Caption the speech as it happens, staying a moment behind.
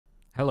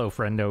Hello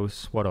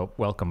friendos, what up?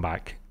 Welcome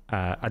back.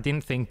 I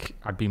didn't think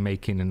I'd be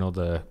making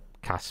another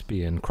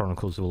Caspian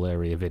Chronicles of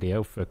Elyria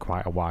video for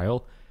quite a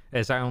while,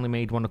 as I only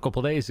made one a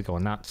couple days ago,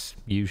 and that's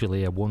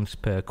usually a once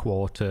per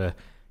quarter,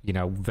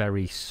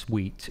 very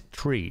sweet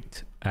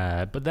treat.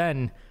 But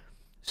then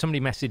somebody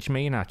messaged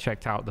me and I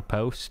checked out the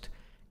post.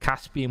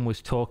 Caspian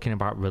was talking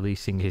about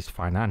releasing his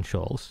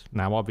financials.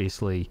 Now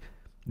obviously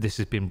this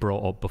has been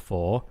brought up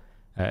before,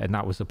 and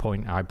that was the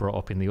point I brought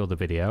up in the other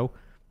video,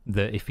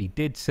 that if he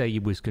did say he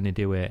was going to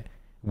do it,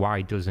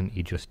 why doesn't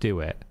he just do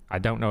it? I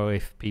don't know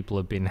if people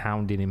have been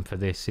hounding him for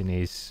this in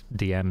his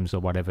DMs or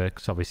whatever,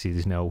 because obviously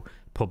there's no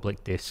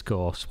public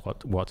discourse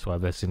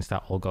whatsoever since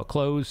that all got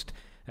closed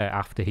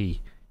after he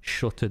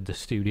shuttered the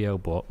studio,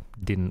 but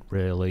didn't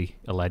really,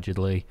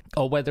 allegedly.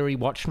 Or whether he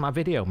watched my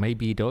video.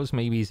 Maybe he does,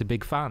 maybe he's a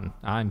big fan.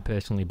 I'm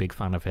personally a big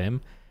fan of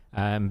him.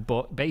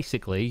 But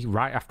basically,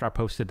 right after I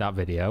posted that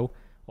video,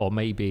 or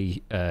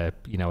maybe, a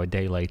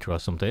day later or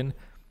something,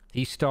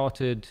 he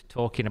started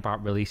talking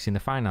about releasing the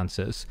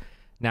finances.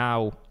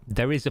 Now,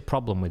 there is a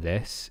problem with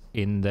this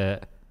in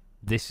that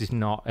this is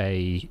not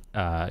a,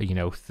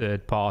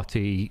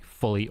 third-party,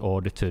 fully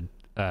audited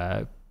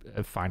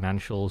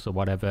financials or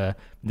whatever.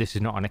 This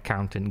is not an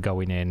accountant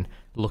going in,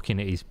 looking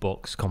at his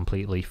books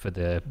completely for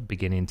the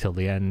beginning till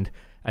the end,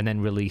 and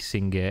then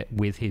releasing it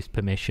with his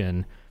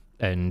permission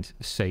and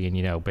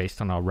saying,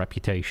 based on our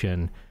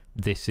reputation,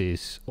 this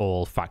is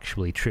all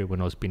factually true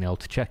and us being able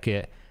to check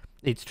it.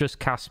 It's just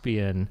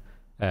Caspian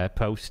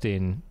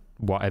posting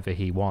whatever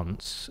he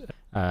wants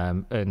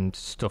and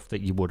stuff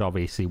that you would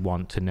obviously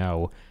want to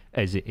know,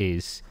 as it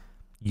is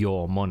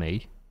your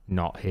money,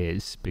 not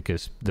his,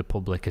 because the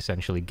public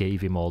essentially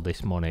gave him all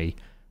this money.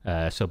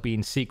 So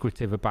being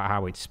secretive about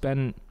how it's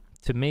spent,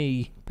 to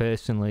me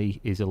personally,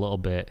 is a little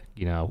bit,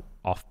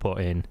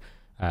 off-putting.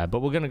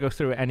 But we're going to go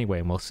through it anyway,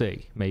 and we'll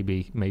see.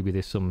 Maybe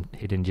there's some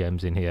hidden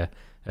gems in here,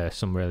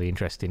 some really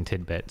interesting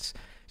tidbits.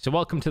 So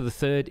welcome to the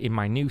third in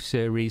my new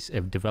series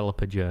of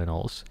developer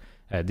journals.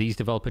 These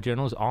developer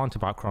journals aren't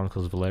about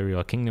Chronicles of Elyria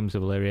or Kingdoms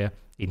of Elyria.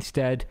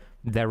 Instead,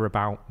 they're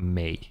about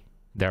me.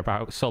 They're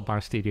about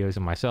Soulbound Studios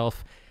and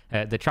myself,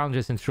 the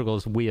challenges and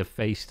struggles we have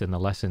faced and the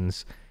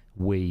lessons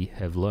we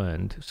have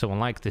learned. So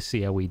unlike the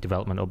COE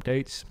development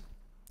updates,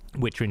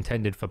 which are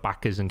intended for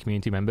backers and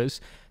community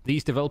members,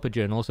 these developer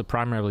journals are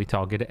primarily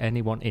targeted at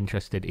anyone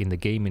interested in the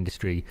game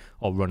industry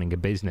or running a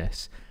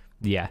business.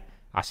 Yeah,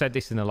 I said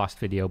this in the last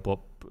video, but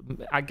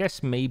I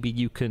guess maybe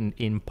you can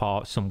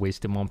impart some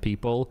wisdom on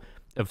people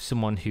of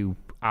someone who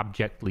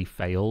abjectly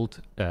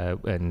failed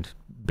and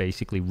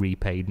basically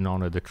repaid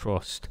none of the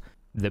trust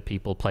that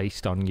people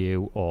placed on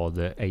you, or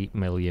the $8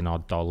 million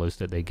odd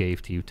that they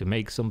gave to you to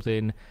make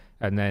something,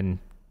 and then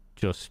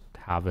just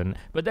haven't.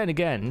 But then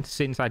again,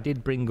 since I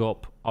did bring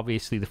up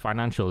obviously the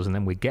financials, and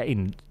then we're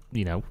getting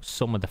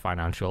some of the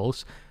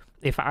financials,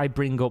 if I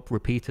bring up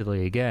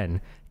repeatedly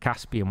again,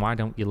 Caspian, why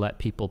don't you let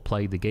people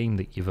play the game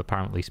that you've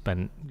apparently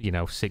spent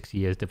 6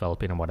 years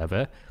developing or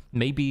whatever?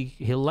 Maybe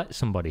he'll let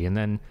somebody, and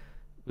then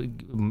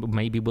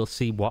maybe we'll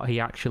see what he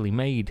actually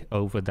made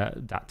over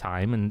that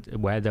time, and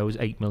where those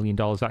 $8 million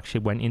actually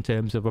went in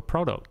terms of a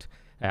product.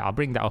 I'll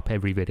bring that up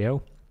every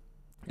video.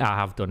 I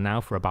have done now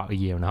for about a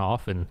year and a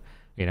half, and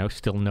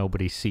still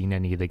nobody's seen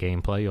any of the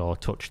gameplay or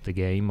touched the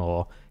game,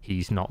 or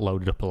he's not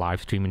loaded up a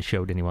live stream and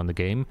showed anyone the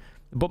game.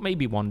 But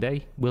maybe one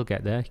day we'll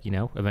get there,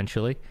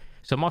 eventually.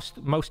 So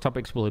most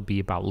topics will be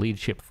about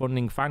leadership,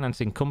 funding,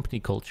 financing, company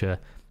culture,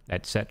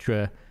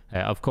 etc.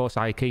 Of course,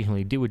 I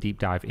occasionally do a deep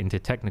dive into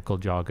technical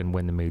jargon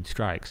when the mood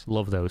strikes.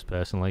 Love those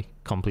personally.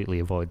 Completely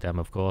avoid them,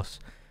 of course.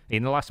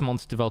 In the last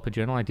month's developer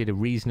journal, I did a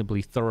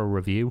reasonably thorough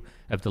review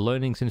of the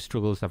learnings and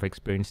struggles I've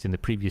experienced in the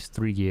previous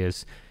 3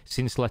 years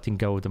since letting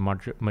go of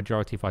the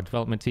majority of our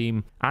development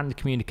team, and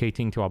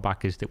communicating to our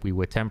backers that we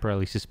were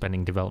temporarily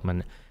suspending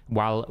development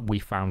while we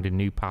found a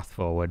new path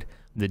forward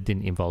that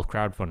didn't involve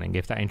crowdfunding.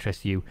 If that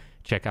interests you,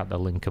 check out the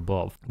link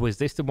above. Was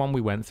this the one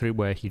we went through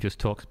where he just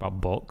talks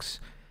about books?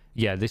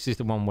 Yeah, this is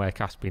the one where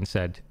Caspian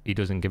said he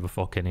doesn't give a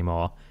fuck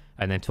anymore,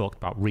 and then talked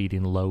about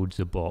reading loads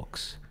of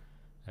books.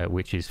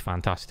 Which is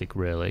fantastic,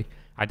 really.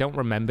 I don't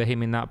remember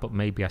him in that, but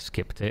maybe I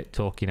skipped it,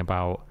 talking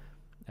about,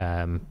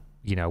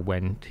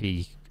 when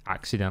he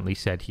accidentally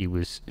said he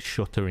was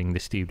shuttering the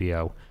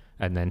studio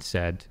and then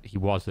said he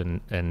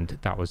wasn't, and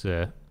that was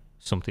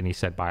something he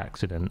said by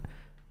accident.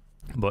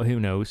 But who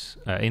knows?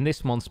 In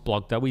this month's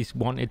blog, though, he's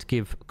wanted to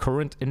give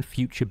current and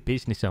future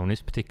business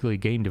owners, particularly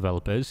game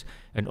developers,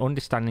 an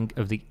understanding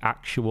of the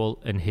actual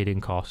and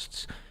hidden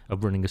costs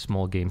of running a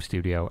small game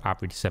studio,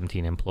 average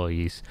 17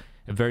 employees.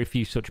 Very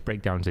few such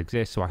breakdowns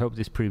exist, so I hope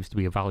this proves to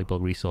be a valuable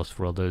resource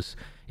for others.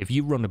 If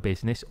you run a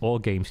business or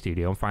game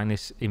studio and find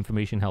this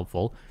information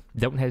helpful,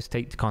 don't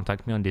hesitate to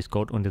contact me on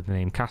Discord under the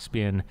name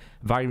Caspian,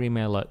 via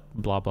email at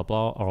blah blah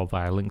blah, or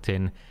via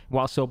LinkedIn.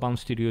 While Soulbound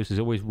Studios is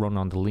always run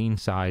on the lean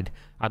side,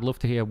 I'd love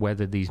to hear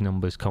whether these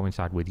numbers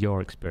coincide with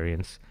your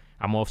experience.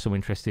 I'm also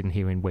interested in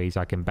hearing ways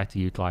I can better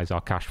utilize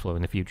our cash flow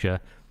in the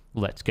future.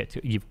 Let's get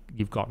to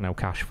you've got no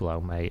cash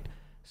flow, mate.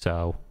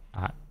 So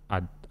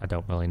I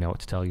don't really know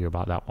what to tell you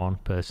about that one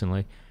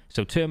personally.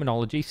 So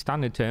terminology,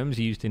 standard terms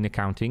used in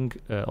accounting,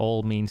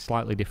 all mean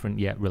slightly different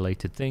yet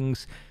related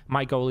things.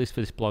 My goal is for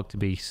this blog to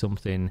be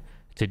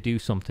to do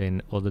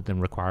something other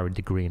than require a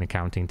degree in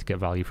accounting to get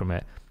value from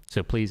it.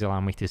 So please allow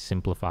me to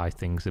simplify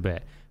things a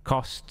bit.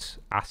 Costs,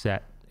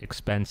 asset,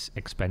 expense,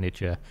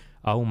 expenditure.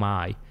 Oh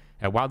my.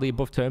 While the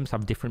above terms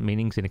have different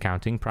meanings in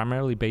accounting,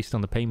 primarily based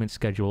on the payment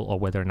schedule or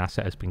whether an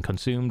asset has been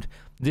consumed,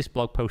 this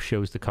blog post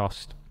shows the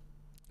cost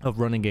of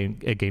running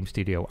a game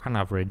studio on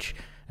average,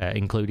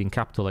 including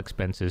capital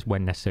expenses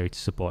when necessary to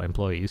support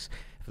employees.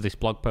 For this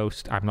blog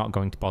post, I'm not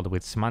going to bother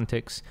with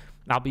semantics.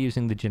 I'll be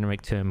using the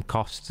generic term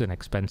costs and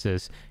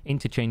expenses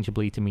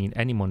interchangeably to mean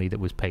any money that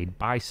was paid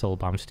by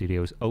Soulbound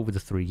Studios over the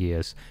 3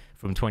 years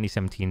from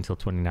 2017 till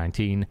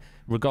 2019,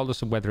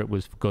 regardless of whether it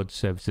was for goods,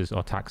 services,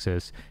 or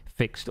taxes,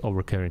 fixed or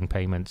recurring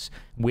payments,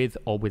 with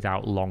or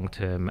without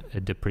long-term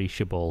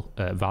depreciable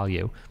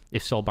value.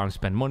 If Soulbound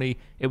spent money,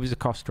 it was a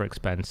cost or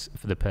expense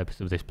for the purpose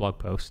of this blog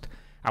post.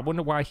 I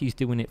wonder why he's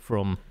doing it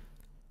from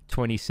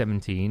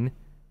 2017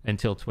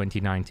 until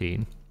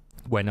 2019,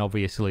 when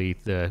obviously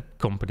the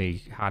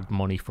company had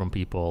money from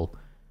people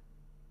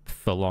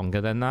for longer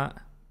than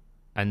that,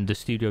 and the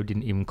studio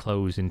didn't even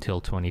close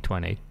until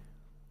 2020.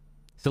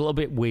 It's a little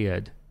bit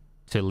weird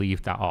to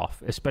leave that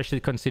off, especially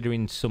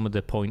considering some of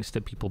the points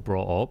that people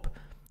brought up,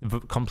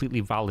 completely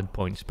valid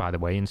points, by the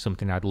way, and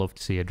something I'd love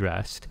to see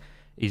addressed,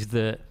 is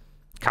that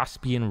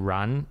Caspian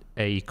ran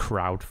a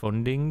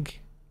crowdfunding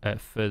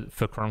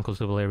for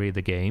Chronicles of Elyria,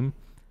 the game.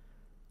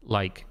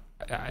 Like,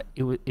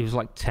 it was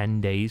like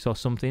 10 days or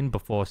something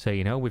before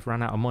saying, oh, we've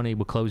run out of money,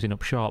 we're closing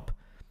up shop.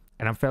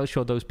 And I'm fairly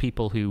sure those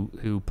people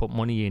who put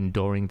money in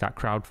during that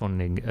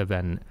crowdfunding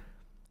event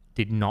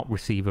did not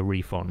receive a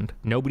refund.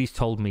 Nobody's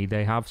told me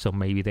they have, so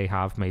maybe they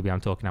have. Maybe I'm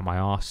talking out my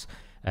arse.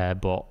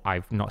 But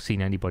I've not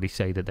seen anybody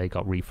say that they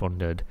got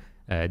refunded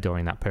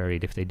during that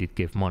period if they did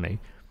give money,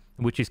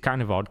 which is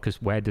kind of odd,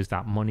 because where does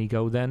that money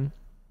go then?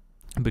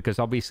 Because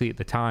obviously at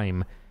the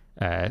time,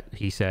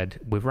 he said,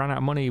 we've run out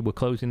of money, we're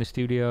closing the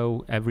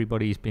studio,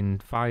 everybody's been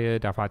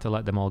fired, I've had to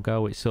let them all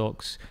go, it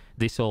sucks.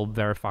 This all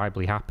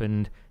verifiably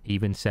happened. He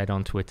even said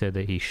on Twitter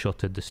that he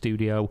shuttered the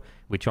studio,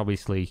 which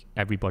obviously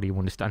everybody who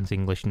understands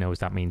English knows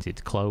that means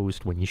it's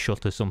closed. When you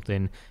shutter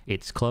something,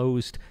 it's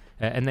closed.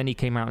 And then he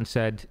came out and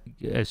said,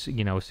 as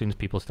soon as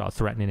people start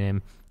threatening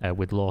him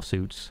with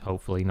lawsuits,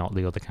 hopefully not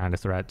the other kind of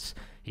threats,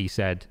 he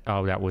said,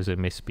 oh, that was a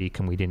misspeak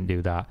and we didn't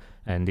do that.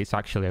 And it's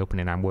actually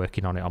opening, I'm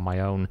working on it on my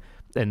own.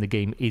 And the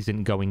game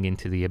isn't going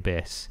into the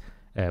abyss,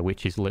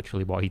 which is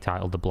literally what he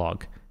titled the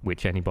blog,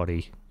 which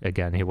anybody,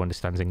 again, who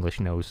understands English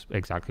knows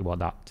exactly what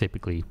that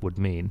typically would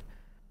mean.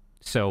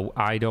 So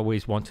I'd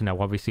always want to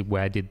know, obviously,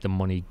 where did the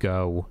money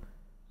go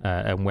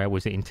and where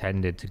was it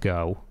intended to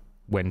go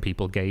when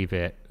people gave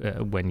it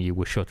when you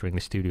were shuttering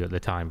the studio at the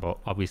time. But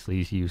obviously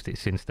he's used it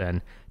since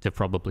then to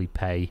probably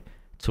pay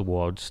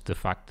towards the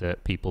fact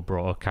that people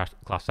brought a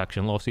class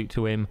action lawsuit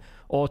to him,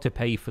 or to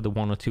pay for the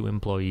 1 or 2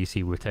 employees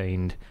he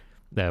retained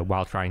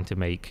while trying to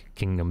make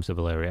Kingdoms of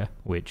Elyria,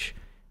 which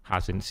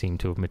hasn't seemed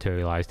to have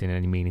materialized in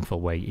any meaningful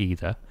way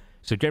either.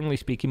 So generally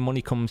speaking,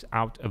 money comes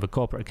out of a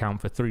corporate account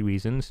for 3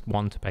 reasons.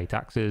 1, to pay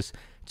taxes.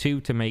 2,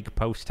 to make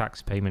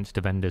post-tax payments to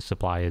vendors,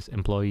 suppliers,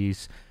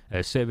 employees,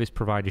 service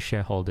providers,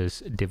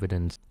 shareholders,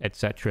 dividends,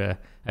 etc.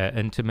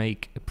 And to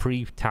make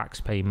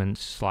pre-tax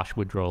payments /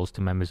 withdrawals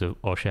to members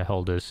or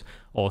shareholders,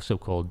 also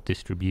called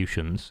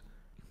distributions.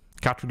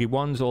 Category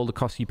 1 is all the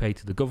costs you pay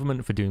to the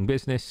government for doing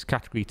business.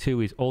 Category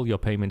 2 is all your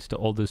payments to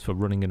others for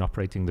running and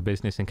operating the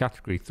business. And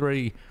Category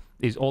 3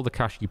 is all the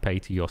cash you pay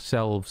to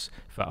yourselves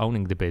for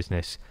owning the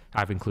business.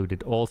 I've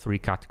included all 3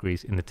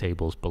 categories in the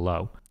tables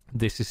below.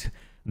 This is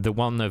the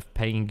one of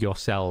paying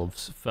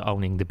yourselves for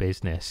owning the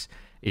business,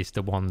 is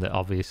the one that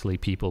obviously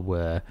people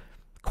were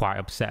quite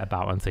upset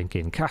about and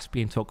thinking,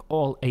 Caspian took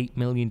all $8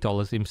 million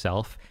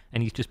himself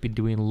and he's just been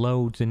doing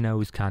loads of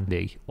nose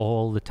candy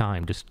all the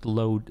time,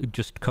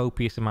 just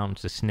copious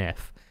amounts of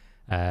sniff,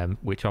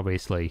 which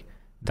obviously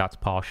that's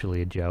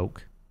partially a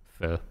joke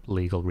for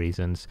legal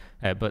reasons,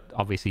 but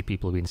obviously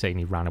people have been saying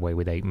he ran away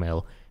with 8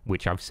 mil,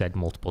 which I've said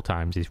multiple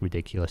times is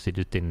ridiculous. It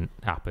just didn't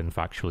happen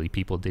factually.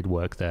 People did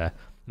work there,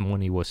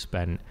 money was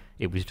spent,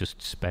 it was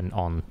just spent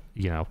on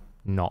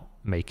not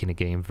making a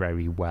game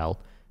very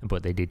well,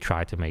 but they did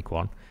try to make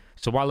one.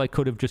 So while I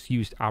could have just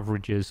used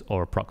averages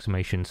or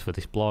approximations for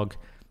this blog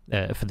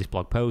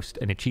post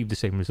and achieved the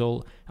same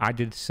result, I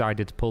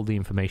decided to pull the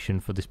information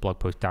for this blog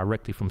post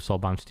directly from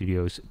Soulbound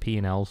Studios'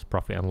 P&Ls,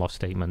 profit and loss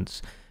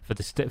statements,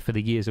 for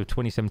the years of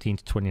 2017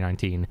 to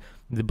 2019.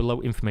 The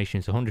below information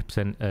is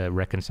 100%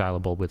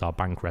 reconcilable with our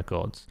bank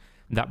records.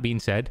 That being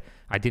said,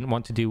 I didn't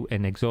want to do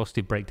an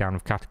exhaustive breakdown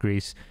of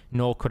categories,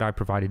 nor could I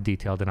provide a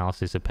detailed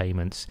analysis of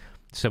payments.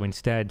 So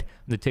instead,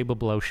 the table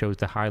below shows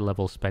the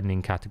high-level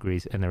spending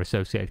categories and their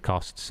associated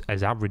costs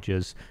as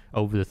averages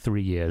over the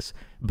 3 years.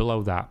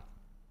 Below that,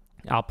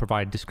 I'll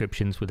provide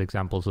descriptions with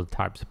examples of the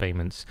types of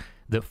payments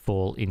that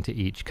fall into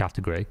each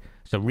category.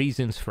 So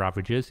reasons for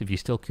averages, if you're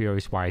still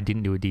curious why I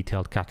didn't do a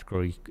detailed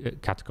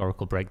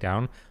categorical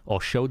breakdown or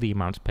show the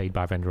amounts paid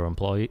by vendor or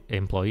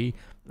employee,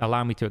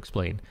 allow me to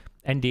explain.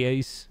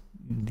 NDAs,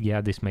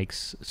 yeah, this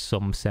makes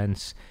some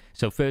sense.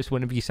 So first,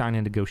 whenever you sign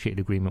a negotiated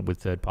agreement with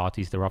third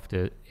parties, there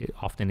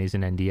often is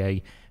an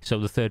NDA, so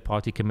the third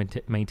party can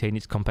maintain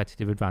its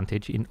competitive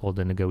advantage in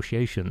other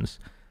negotiations.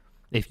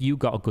 If you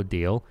got a good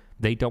deal,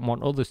 they don't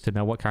want others to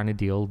know what kind of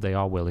deal they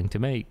are willing to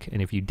make.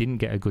 And if you didn't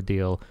get a good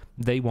deal,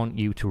 they want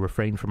you to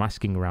refrain from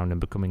asking around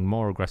and becoming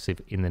more aggressive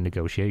in the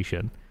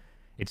negotiation.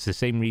 It's the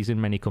same reason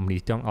many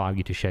companies don't allow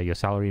you to share your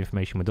salary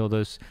information with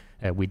others.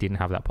 We didn't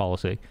have that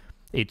policy.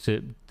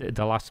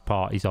 The last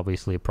part is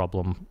obviously a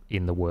problem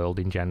in the world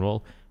in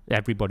general.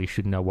 Everybody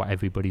should know what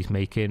everybody's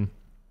making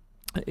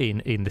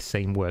in the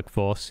same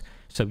workforce,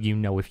 so you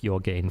know if you're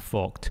getting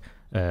fucked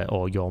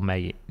or your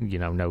mate,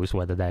 knows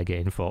whether they're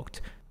getting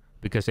fucked,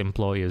 because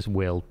employers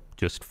will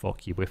just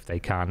fuck you if they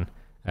can,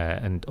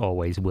 and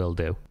always will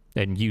do.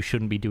 And you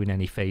shouldn't be doing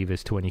any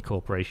favors to any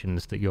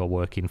corporations that you're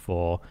working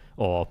for,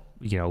 or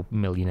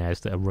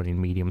millionaires that are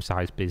running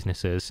medium-sized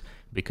businesses,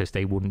 because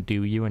they wouldn't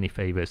do you any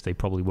favors. They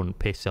probably wouldn't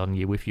piss on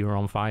you if you were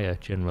on fire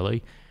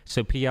generally.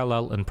 So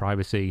PLL and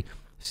privacy.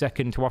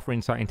 Second, to offer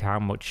insight into how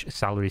much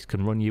salaries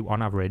can run you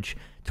on average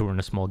to run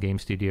a small game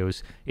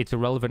studios. It's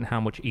irrelevant how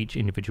much each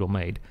individual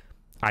made.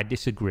 I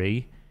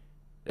disagree,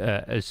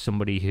 as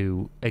somebody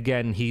who,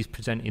 again, he's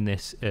presenting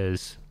this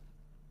as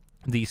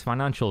these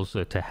financials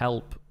are to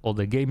help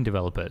other game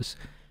developers,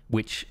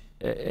 which,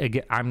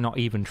 again, I'm not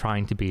even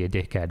trying to be a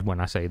dickhead when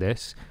I say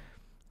this,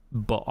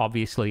 but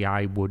obviously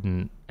I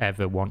wouldn't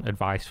ever want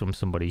advice from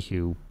somebody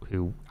who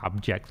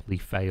abjectly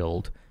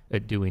failed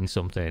at doing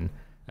something,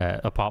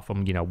 apart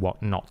from,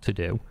 what not to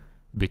do,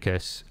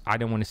 because I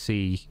don't want to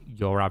see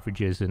your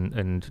averages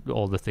and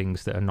all the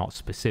things that are not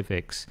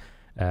specifics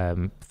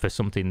for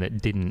something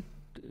that didn't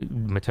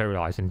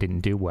materialize and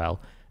didn't do well,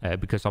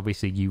 because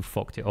obviously you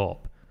fucked it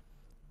up.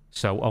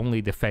 So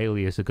only the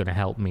failures are going to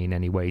help me in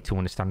any way to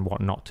understand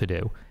what not to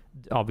do.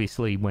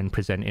 Obviously, when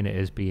presenting it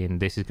as being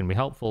this is going to be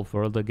helpful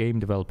for other game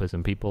developers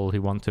and people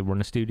who want to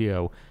run a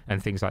studio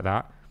and things like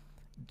that,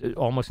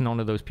 almost none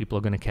of those people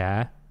are going to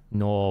care,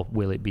 nor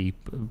will it be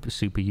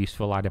super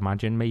useful, I'd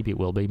imagine. Maybe it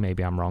will be,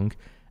 maybe I'm wrong.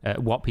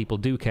 What people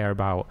do care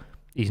about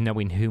is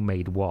knowing who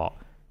made what,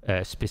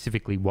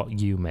 specifically what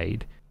you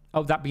made.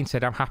 Oh, that being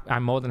said,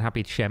 I'm more than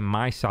happy to share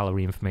my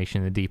salary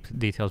information in the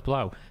details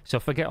below. So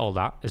forget all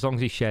that, as long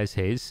as he shares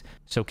his.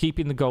 So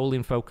keeping the goal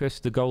in focus,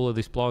 the goal of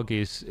this blog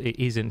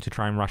isn't to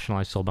try and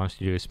rationalize Soulbound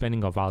Studios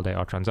spending or validate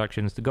our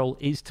transactions. The goal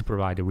is to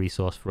provide a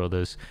resource for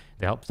others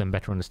that helps them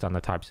better understand the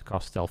types of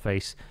costs they'll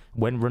face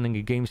when running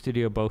a game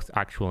studio, both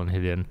actual and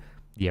hidden.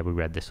 Yeah, we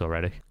read this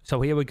already.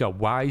 So here we go.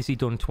 Why is he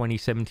done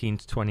 2017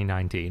 to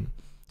 2019?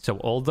 So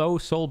although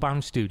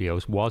Soulbound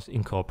Studios was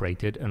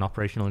incorporated and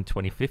operational in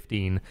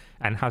 2015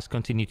 and has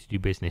continued to do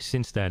business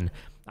since then,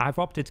 I've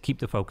opted to keep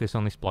the focus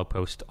on this blog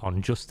post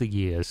on just the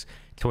years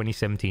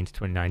 2017 to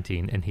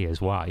 2019, and here's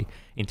why.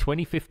 In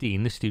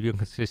 2015, the studio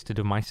consisted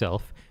of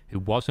myself, who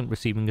wasn't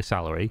receiving a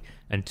salary,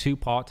 and 2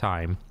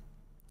 part-time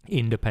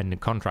independent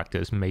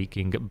contractors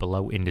making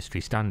below industry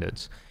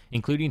standards.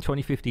 Including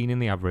 2015 in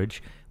the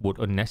average would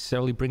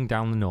unnecessarily bring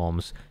down the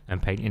norms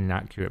and paint an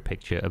inaccurate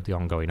picture of the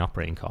ongoing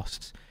operating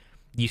costs.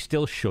 You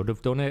still should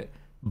have done it,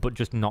 but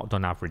just not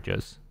done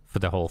averages for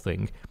the whole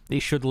thing. It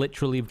should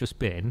literally have just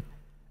been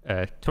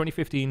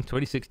 2015,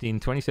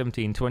 2016,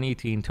 2017,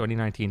 2018,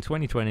 2019,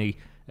 2020.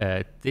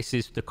 This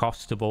is the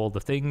cost of all the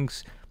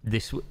things,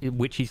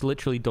 which he's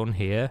literally done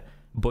here,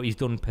 but he's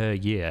done per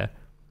year,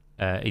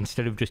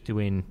 instead of just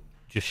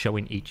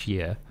showing each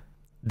year.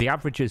 The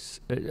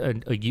averages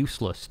are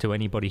useless to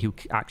anybody who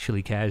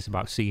actually cares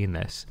about seeing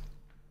this.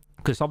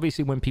 Because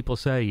obviously when people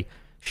say,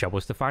 show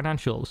us the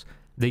financials,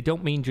 they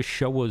don't mean just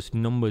show us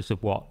numbers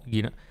of what,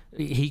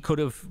 he could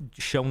have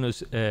shown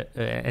us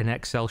an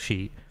Excel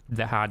sheet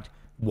that had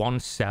one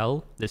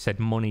cell that said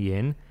money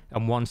in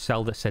and one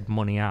cell that said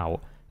money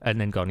out, and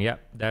then gone,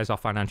 yep, there's our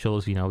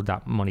financials,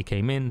 that money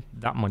came in,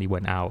 that money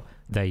went out,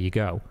 there you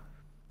go.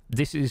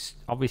 This is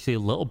obviously a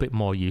little bit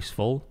more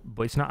useful,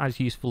 but it's not as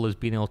useful as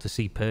being able to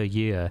see per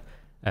year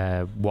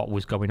what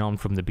was going on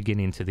from the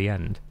beginning to the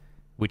end,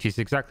 which is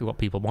exactly what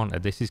people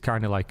wanted. This is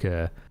kind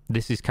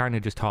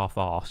of just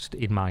half-arsed,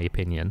 in my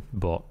opinion,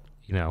 but,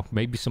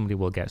 maybe somebody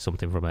will get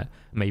something from it.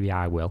 Maybe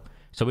I will.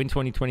 So in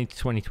 2020 to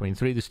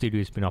 2023, the studio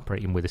has been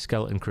operating with a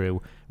skeleton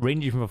crew,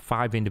 ranging from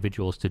 5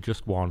 individuals to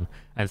just 1,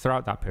 and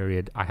throughout that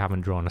period, I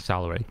haven't drawn a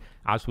salary.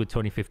 As with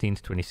 2015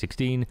 to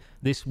 2016,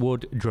 this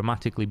would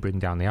dramatically bring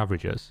down the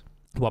averages.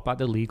 What about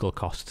the legal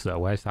costs, though?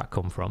 Where's that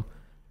come from?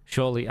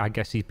 Surely, I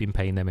guess he's been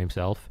paying them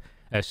himself.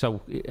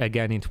 So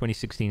again, in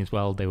 2016 as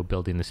well, they were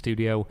building the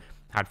studio,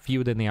 had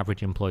fewer than the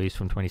average employees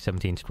from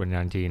 2017 to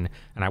 2019,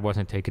 and I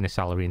wasn't taking a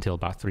salary until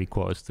about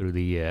 3/4 through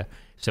the year.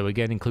 So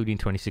again, including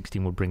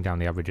 2016 would bring down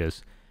the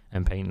averages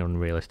and paint an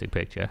unrealistic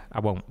picture.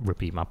 I won't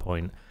repeat my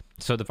point.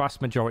 So the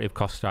vast majority of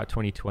costs throughout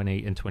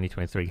 2020 and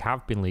 2023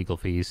 have been legal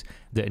fees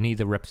that are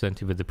neither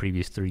representative of the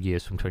previous 3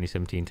 years from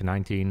 2017 to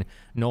 19,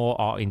 nor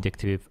are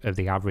indicative of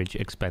the average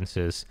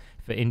expenses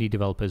for indie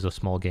developers or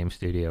small game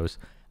studios.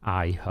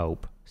 I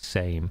hope.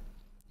 Same.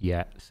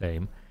 Yeah,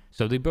 same.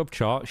 So the above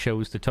chart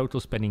shows the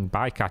total spending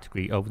by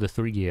category over the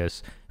 3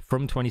 years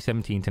from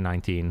 2017 to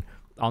 19.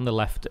 On the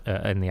left,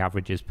 and the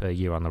averages per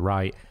year on the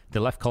right, the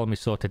left column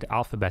is sorted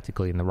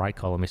alphabetically and the right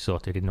column is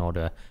sorted in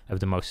order of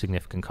the most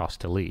significant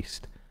cost to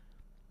least.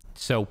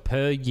 So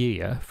per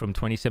year from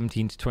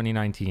 2017 to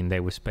 2019, they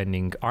were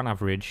spending on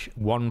average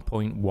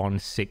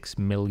 $1.16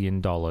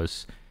 million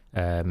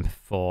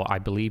for, I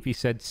believe he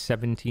said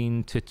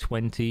 17 to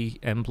 20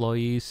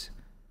 employees.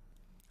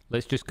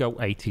 Let's just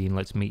go 18.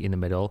 Let's meet in the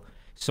middle.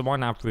 So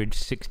on average,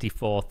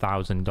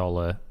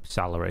 $64,000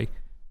 salary,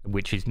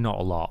 which is not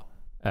a lot.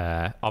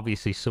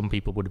 Obviously, some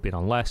people would have been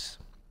on less.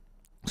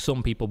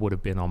 Some people would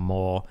have been on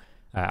more.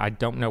 I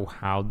don't know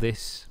how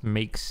this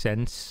makes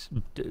sense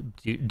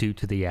due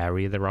to the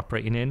area they're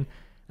operating in.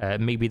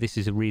 Maybe this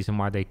is a reason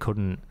why they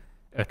couldn't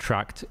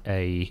attract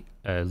a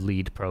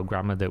lead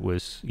programmer that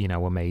was,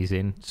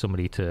 amazing.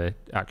 Somebody to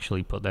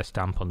actually put their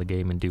stamp on the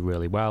game and do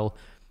really well.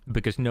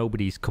 Because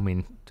nobody's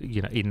coming,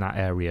 in that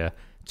area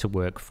to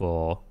work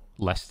for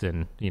less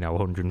than,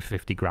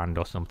 150 grand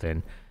or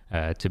something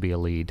to be a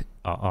lead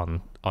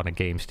on a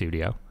game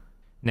studio.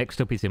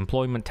 Next up is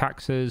employment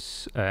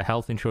taxes,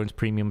 health insurance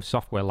premiums,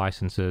 software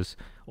licenses,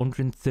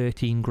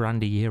 113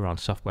 grand a year on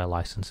software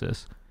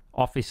licenses.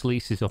 Office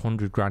lease is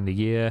 100 grand a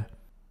year,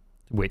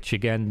 which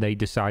again, they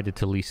decided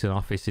to lease an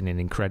office in an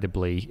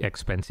incredibly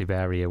expensive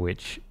area,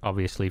 which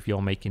obviously if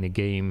you're making a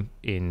game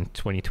in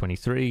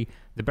 2023,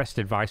 the best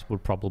advice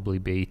would probably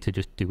be to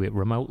just do it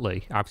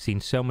remotely. I've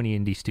seen so many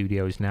indie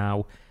studios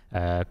now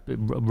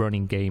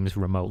running games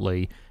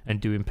remotely and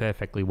doing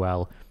perfectly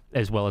well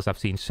as I've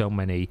seen so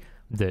many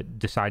that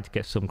decide to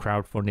get some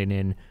crowdfunding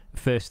in.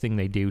 First thing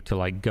they do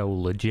to go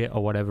legit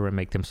or whatever and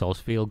make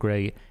themselves feel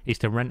great is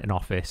to rent an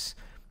office,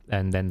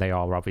 and then they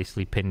are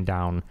obviously pinned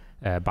down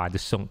by the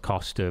sunk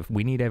cost of,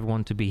 we need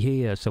everyone to be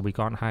here, so we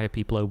can't hire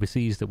people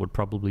overseas that would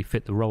probably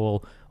fit the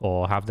role,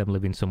 or have them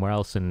living somewhere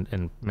else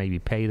and maybe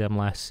pay them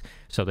less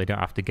so they don't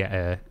have to get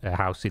a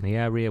house in the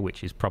area,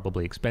 which is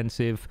probably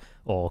expensive,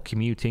 or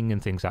commuting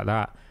and things like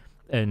that.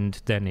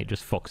 And then it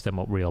just fucks them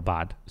up real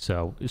bad.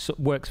 So it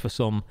works for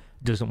some,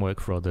 doesn't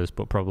work for others,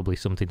 but probably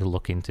something to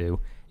look into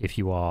if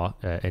you are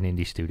an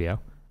indie studio.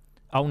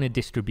 Owner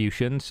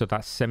distribution, so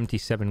that's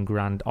 77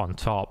 grand on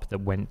top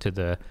that went to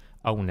the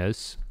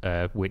owners,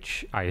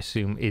 which I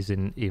assume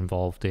isn't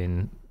involved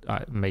in,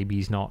 maybe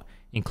he's not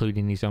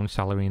including his own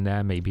salary in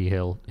there, maybe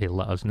he'll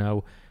let us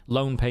know.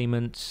 Loan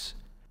payments,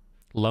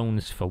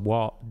 loans for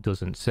what,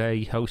 doesn't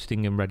say.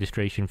 Hosting and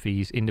registration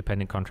fees,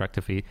 independent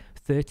contractor fee,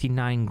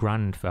 39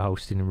 grand for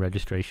hosting and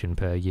registration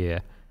per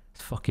year.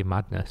 It's fucking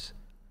madness.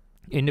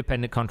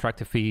 Independent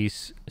contractor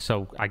fees,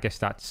 so I guess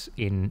that's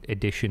in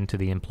addition to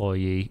the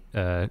employee,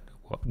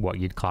 what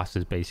you'd class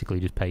as basically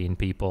just paying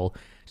people.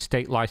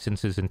 State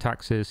licenses and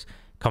taxes.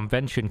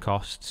 Convention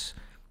costs.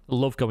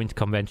 Love going to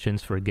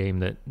conventions for a game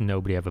that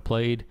nobody ever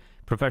played.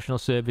 Professional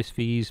service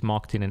fees,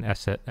 marketing and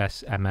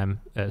SMM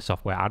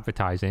software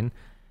advertising.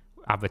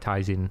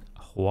 Advertising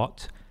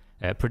what?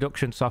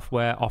 Production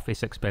software,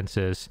 office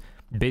expenses,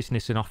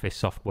 business and office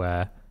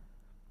software.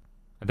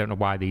 I don't know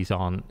why these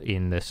aren't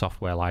in the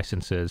software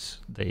licenses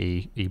that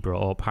he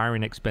brought up.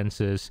 Hiring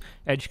expenses,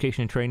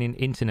 education and training,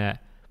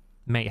 internet.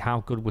 Mate, how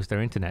good was their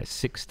internet?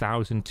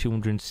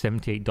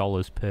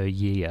 $6,278 per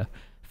year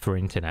for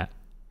internet.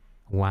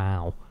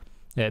 Wow.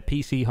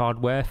 PC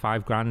hardware,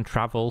 5 grand.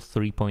 Travel,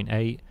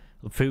 3.8.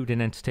 Food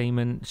and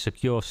entertainment,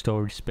 secure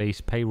storage space,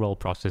 payroll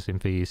processing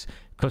fees,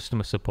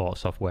 customer support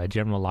software,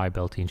 general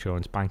liability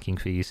insurance, banking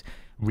fees,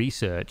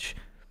 research.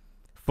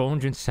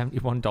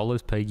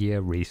 $471 per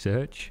year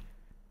research.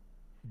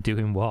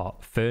 Doing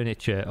what?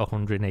 Furniture,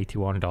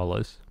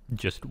 $181.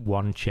 Just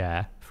one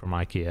chair from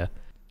IKEA.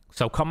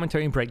 So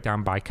commentary and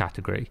breakdown by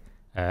category.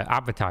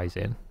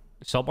 Advertising.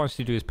 Soulbound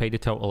Studios paid a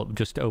total of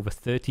just over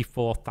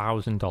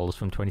 $34,000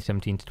 from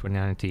 2017 to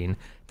 2019.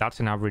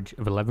 That's an average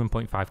of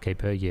 11.5k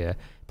per year,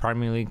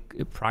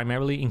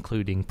 primarily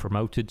including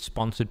promoted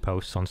sponsored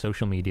posts on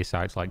social media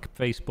sites like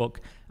Facebook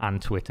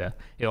and Twitter.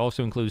 It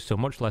also includes, to a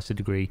much lesser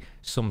degree,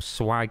 some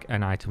swag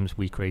and items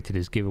we created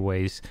as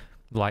giveaways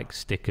like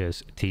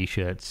stickers,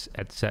 t-shirts,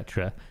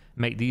 etc.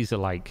 Mate, these are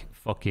like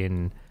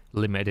fucking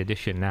limited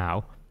edition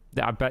now.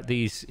 I bet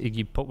these, if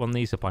you put one of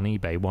these up on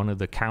eBay, one of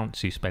the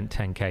counts who spent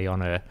 10k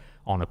on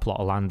a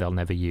plot of land they'll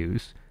never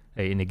use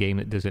in a game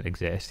that doesn't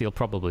exist, he'll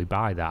probably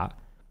buy that.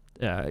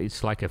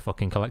 It's like a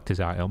fucking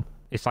collector's item.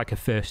 It's like a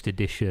first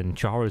edition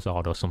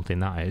Charizard or something,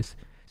 that is.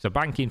 So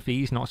banking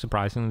fees, not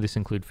surprisingly, this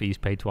include fees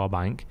paid to our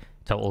bank.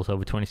 Totals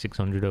over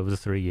 $2,600 over the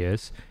 3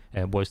 years.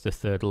 Was the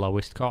third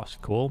lowest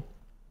cost. Cool.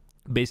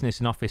 Business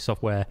and office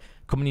software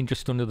coming in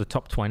just under the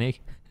top 20.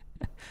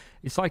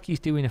 It's like he's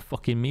doing a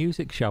fucking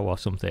music show or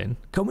something.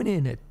 Coming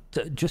in at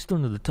just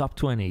under the top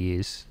 20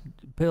 is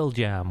Pearl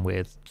Jam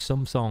with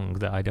some song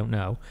that I don't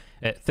know.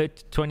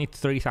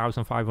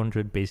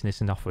 23,500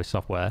 business and office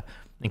software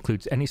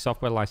includes any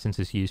software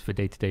licenses used for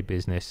day-to-day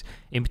business,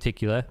 in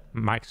particular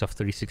Microsoft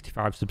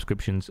 365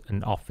 subscriptions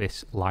and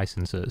Office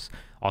licenses,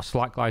 or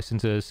Slack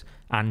licenses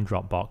and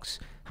Dropbox.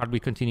 Had we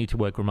continued to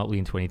work remotely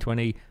in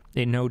 2020,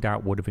 it no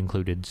doubt would have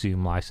included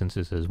Zoom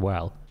licenses as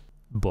well,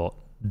 but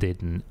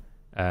didn't.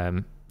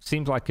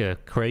 Seems like a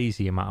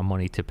crazy amount of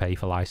money to pay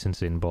for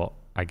licensing, but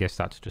I guess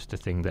that's just a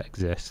thing that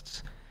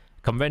exists.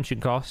 Convention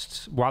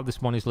costs, while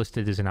this one is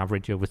listed as an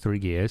average over 3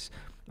 years,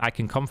 I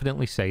can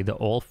confidently say that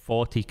all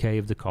 40k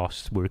of the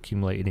costs were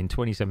accumulated in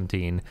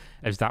 2017,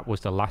 as that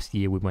was the last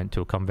year we went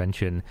to a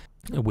convention,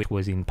 which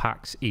was in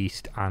PAX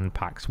East and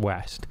PAX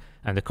West,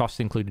 and the costs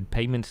included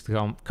payments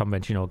to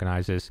convention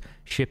organisers,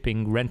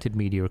 shipping, rented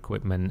media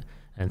equipment,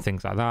 and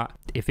things like that.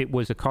 If it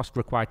was a cost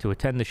required to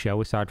attend the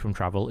show aside from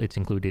travel, it's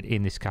included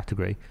in this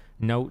category.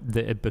 Note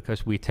that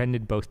because we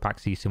attended both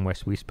PAX East and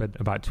West, we spent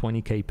about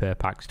 20k per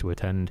PAX to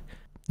attend.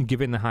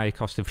 Given the higher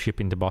cost of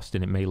shipping to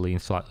Boston, it may lean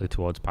slightly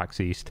towards PAX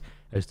East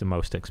as the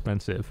most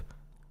expensive.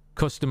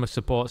 Customer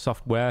support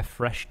software,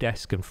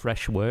 Freshdesk and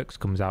Freshworks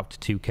comes out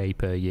to 2k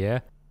per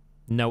year.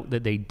 Note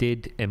that they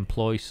did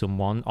employ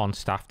someone on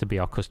staff to be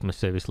our customer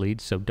service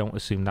lead, so don't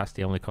assume that's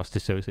the only cost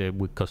associated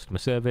with customer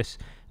service.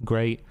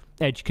 Great.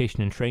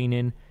 Education and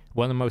training.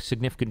 One of the most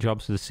significant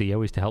jobs of the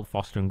CEO is to help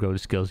foster and grow the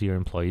skills of your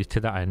employees. To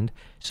that end,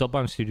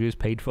 Soulbound Studios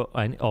paid for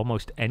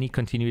almost any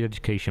continued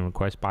education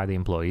request by the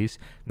employees.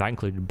 That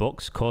included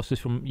books, courses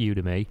from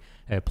Udemy,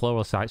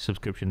 plural site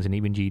subscriptions, and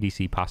even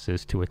GDC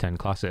passes to attend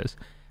classes.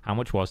 How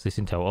much was this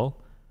in total?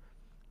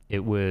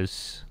 It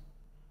was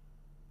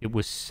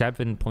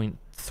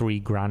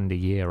 7.3 grand a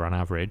year on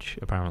average,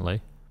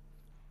 apparently.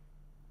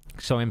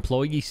 So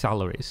employee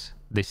salaries.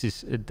 This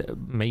is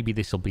maybe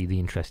this will be the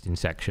interesting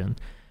section.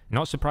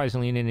 Not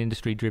surprisingly, in an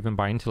industry driven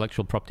by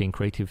intellectual property and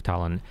creative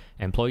talent,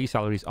 employee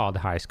salaries are the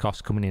highest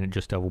cost, coming in at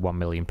just over 1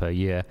 million per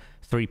year,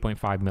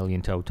 3.5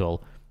 million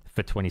total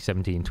for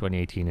 2017,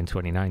 2018, and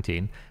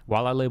 2019.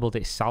 While I labeled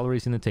it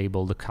salaries in the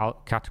table, the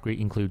category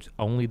includes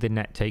only the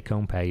net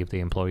take-home pay of the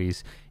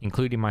employees,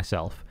 including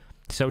myself.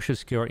 Social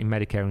Security,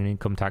 Medicare, and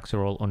income tax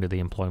are all under the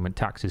employment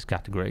taxes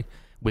category.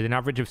 With an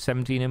average of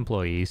 17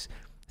 employees,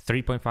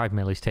 3.5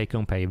 mil is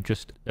take-home pay of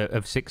just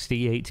of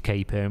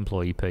 68k per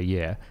employee per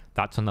year.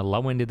 That's on the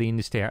low end of the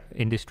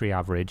industry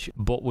average,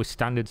 but with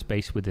standards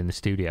based within the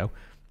studio.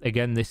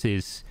 Again, this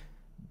is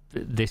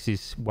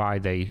why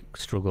they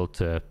struggle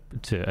to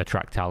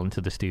attract talent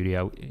to the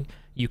studio.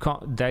 You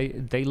can't.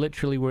 They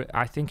literally were.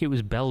 I think it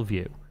was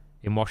Bellevue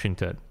in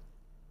Washington,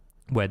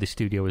 where the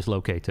studio is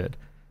located.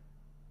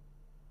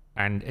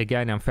 And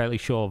again, I'm fairly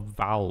sure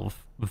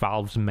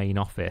Valve's main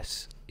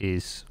office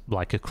is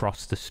like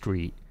across the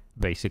street,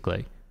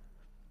 basically.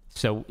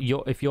 So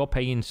if you're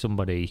paying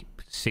somebody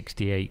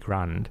 68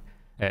 grand,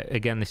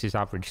 again, this is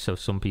average, so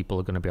some people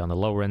are going to be on the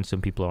lower end, some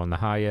people are on the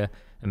higher,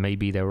 and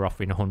maybe they were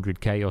offering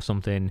 100k or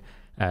something.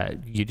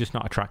 You're just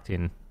not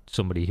attracting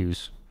somebody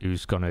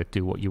who's going to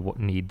do what you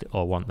need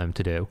or want them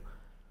to do.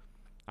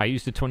 I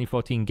used the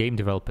 2014 game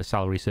developer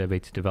salary survey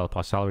to develop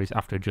our salaries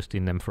after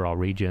adjusting them for our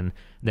region.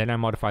 Then I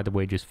modified the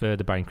wages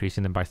further by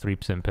increasing them by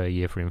 3% per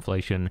year for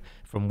inflation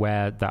from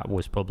where that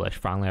was published.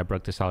 Finally, I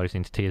broke the salaries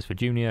into tiers for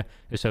junior,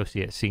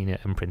 associate, senior,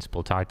 and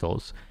principal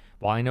titles.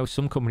 While I know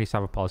some companies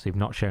have a policy of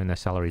not sharing their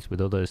salaries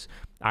with others,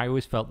 I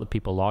always felt that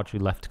people largely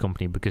left the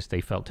company because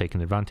they felt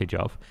taken advantage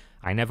of.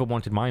 I never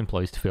wanted my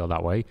employees to feel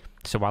that way,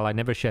 so while I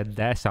never shared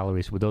their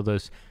salaries with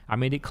others, I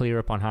made it clear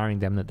upon hiring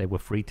them that they were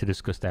free to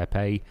discuss their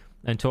pay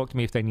and talk to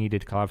me if they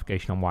needed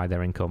clarification on why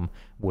their income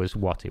was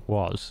what it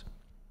was.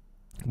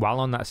 While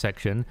on that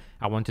section,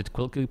 I wanted to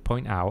quickly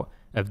point out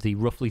of the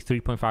roughly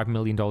 $3.5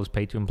 million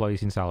paid to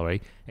employees in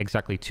salary,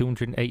 exactly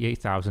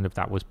 $288,000 of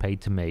that was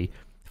paid to me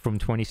from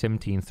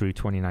 2017 through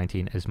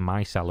 2019 as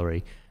my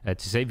salary.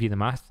 To save you the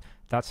math,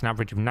 that's an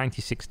average of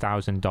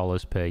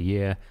 $96,000 per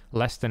year,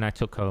 less than I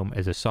took home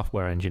as a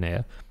software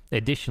engineer.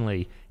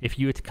 Additionally, if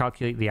you were to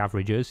calculate the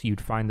averages,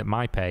 you'd find that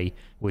my pay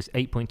was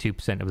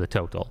 8.2% of the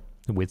total.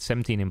 With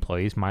 17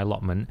 employees, my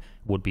allotment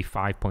would be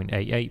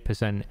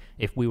 5.88%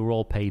 if we were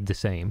all paid the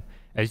same.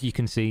 As you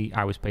can see,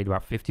 I was paid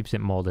about 50%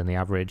 more than the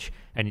average,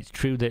 and it's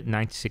true that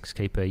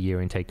 96k per year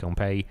in take-home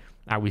pay,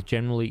 I was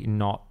generally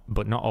not,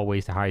 but not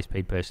always, the highest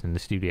paid person in the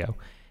studio.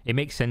 It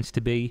makes sense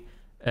to be.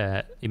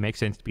 It makes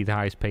sense to be the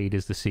highest paid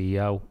as the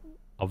CEO,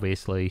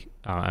 obviously.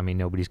 I mean,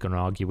 nobody's going to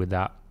argue with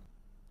that.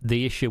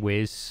 The issue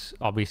is,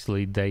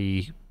 obviously,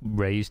 they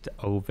raised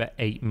over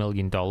 $8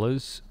 million,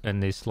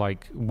 and there's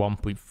like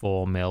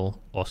 1.4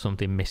 mil or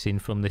something missing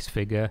from this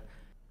figure.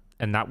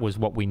 And that was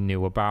what we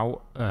knew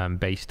about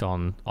based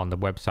on the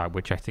website,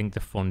 which I think the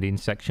funding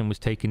section was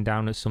taken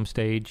down at some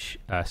stage.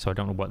 So I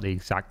don't know what the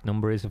exact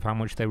number is of how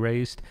much they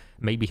raised.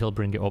 Maybe he'll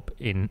bring it up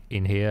in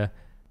here.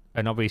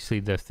 And obviously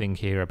the thing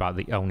here about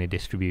the owner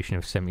distribution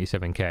of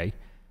 77k,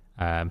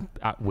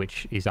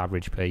 which is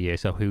average per year.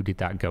 So who did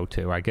that go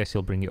to? I guess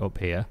he'll bring it up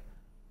here.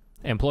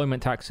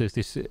 Employment taxes,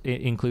 this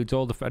includes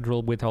all the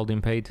federal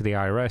withholding paid to the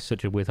IRS,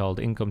 such as withhold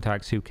income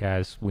tax. Who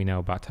cares? We know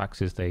about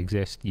taxes, they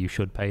exist, you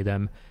should pay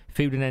them.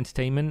 Food and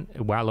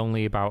entertainment, while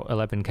only about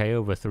 11k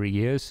over 3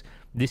 years,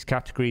 this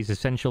category is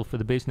essential for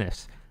the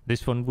business.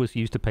 This fund was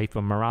used to pay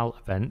for morale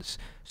events,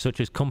 such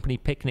as company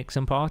picnics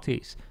and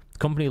parties,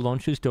 company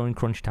lunches during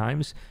crunch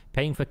times,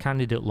 paying for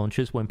candidate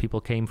lunches when people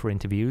came for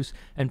interviews,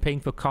 and paying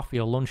for coffee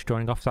or lunch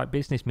during off-site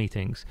business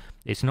meetings.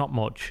 It's not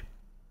much.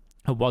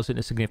 It wasn't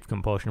a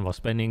significant portion of our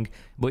spending,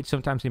 but it's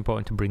sometimes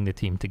important to bring the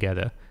team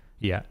together.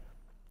 Yeah.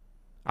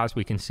 As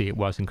we can see, it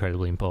was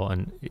incredibly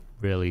important. It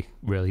really,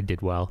 really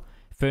did well.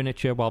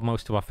 Furniture, while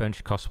most of our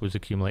furniture costs was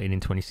accumulated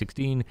in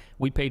 2016,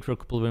 we paid for a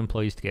couple of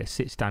employees to get a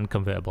sit-stand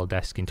convertible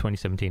desk in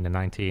 2017 and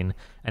 19,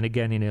 and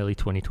again in early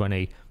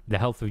 2020. The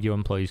health of your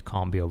employees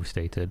can't be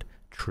overstated.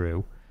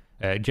 True.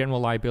 General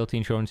liability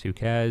insurance, who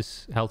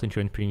cares? Health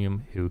insurance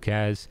premium, who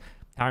cares?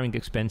 Hiring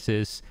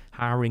expenses,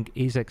 hiring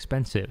is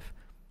expensive.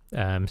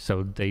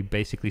 So they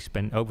basically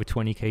spent over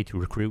 20k to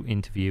recruit,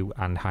 interview,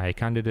 and hire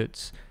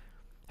candidates.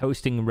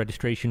 Hosting and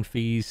registration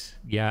fees,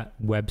 yeah,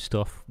 web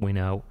stuff, we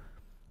know.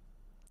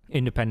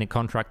 Independent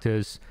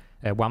contractors,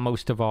 while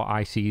most of our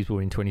ICs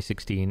were in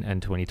 2016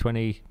 and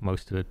 2020,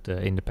 most of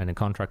the independent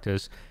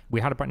contractors,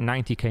 we had about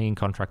 90k in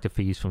contractor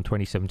fees from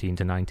 2017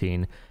 to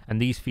 19, and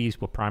these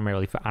fees were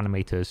primarily for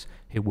animators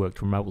who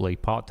worked remotely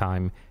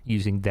part-time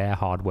using their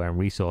hardware and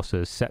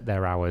resources, set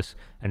their hours,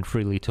 and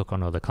freely took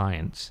on other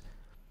clients.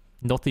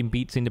 Nothing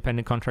beats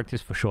independent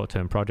contractors for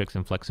short-term projects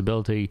and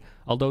flexibility,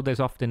 although there's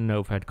often an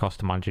overhead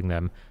cost to managing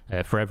them.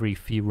 For every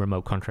few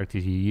remote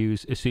contractors you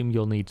use, assume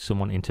you'll need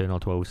someone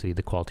internal to oversee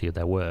the quality of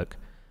their work.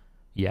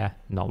 Yeah,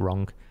 not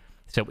wrong.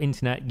 So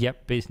internet,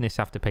 yep, business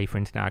have to pay for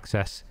internet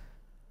access.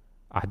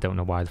 I don't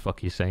know why the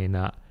fuck you're saying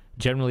that.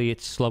 Generally,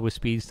 it's slower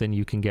speeds than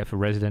you can get for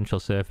residential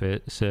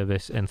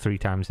service and 3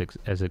 times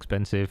as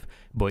expensive,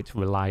 but it's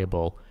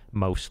reliable,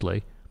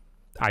 mostly.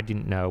 I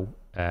didn't know.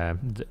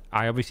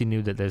 I obviously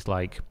knew that there's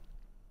like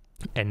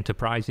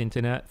enterprise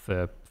internet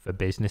for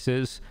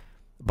businesses,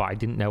 but I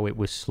didn't know it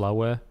was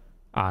slower,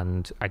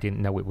 and I didn't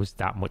know it was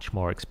that much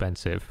more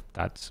expensive.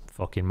 That's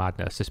fucking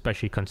madness,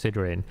 especially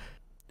considering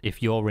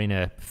if you're in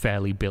a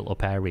fairly built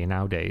up area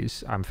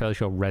nowadays, I'm fairly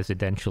sure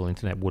residential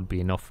internet would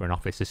be enough for an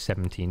office of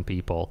 17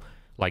 people.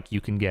 Like,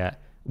 you can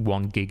get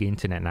 1 gig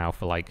internet now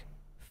for like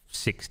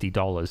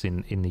 $60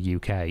 in the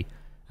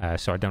UK.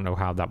 So I don't know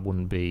how that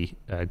wouldn't be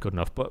good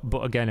enough.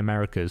 But again,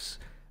 America's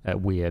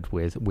weird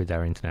with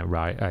their internet,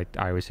 right?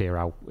 I always hear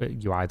how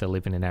you either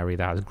live in an area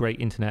that has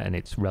great internet and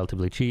it's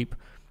relatively cheap,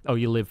 or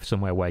you live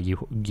somewhere where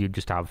you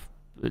just have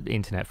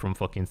internet from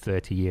fucking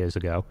 30 years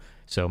ago.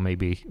 So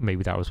maybe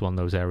that was one of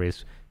those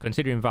areas.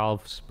 Considering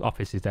Valve's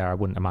office is there, I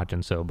wouldn't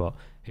imagine so, but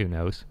who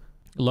knows.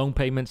 Loan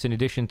payments, in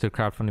addition to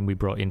crowdfunding we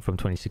brought in from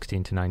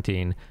 2016 to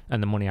 19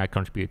 and the money I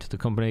contributed to the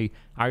company,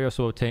 I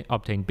also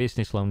obtained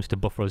business loans to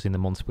buffer us in the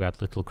months we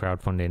had little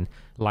crowdfunding.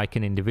 Like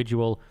an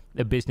individual,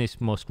 a business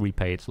must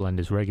repay its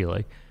lenders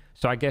regularly.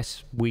 So I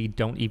guess we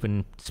don't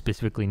even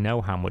specifically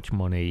know how much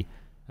money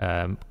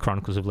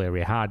Chronicles of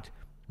Elyria had,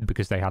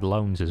 because they had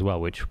loans as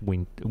well, which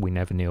we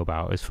never knew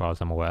about as far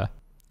as I'm aware.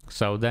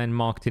 So then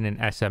marketing and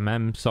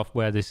SMM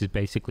software, this is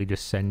basically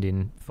just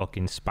sending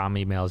fucking spam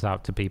emails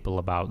out to people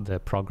about the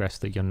progress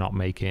that you're not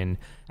making,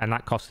 and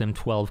that costs them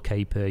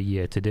 12k per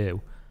year to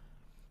do.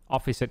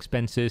 Office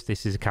expenses,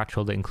 this is a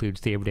catch-all that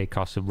includes the everyday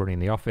costs of running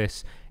the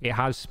office. It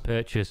has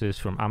purchases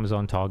from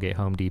Amazon, Target,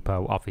 Home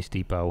Depot, Office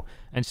Depot,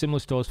 and similar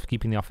stores for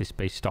keeping the office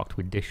space stocked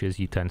with dishes,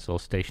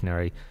 utensils,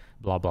 stationery,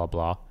 blah blah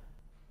blah.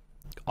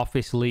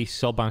 Office lease,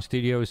 Soulbound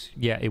Studios,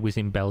 yeah, it was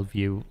in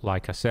Bellevue,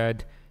 like I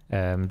said.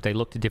 They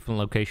looked at different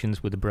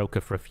locations with a broker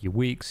for a few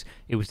weeks.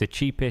 It was the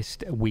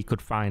cheapest we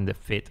could find that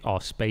fit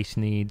our space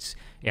needs.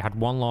 It had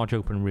 1 large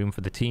open room for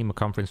the team, a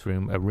conference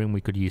room, a room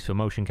we could use for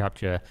motion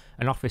capture,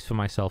 an office for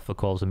myself for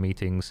calls and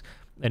meetings,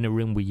 and a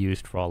room we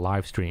used for our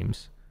live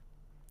streams.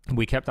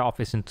 We kept the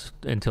office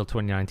until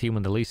 2019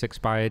 when the lease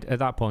expired. At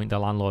that point, the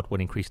landlord would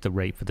increase the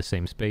rate for the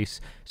same space,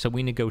 so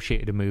we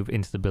negotiated a move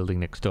into the building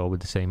next door with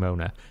the same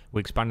owner.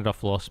 We expanded our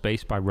floor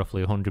space by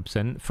roughly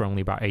 100% for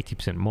only about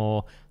 80%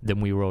 more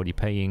than we were already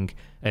paying,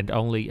 and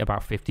only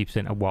about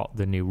 50% of what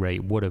the new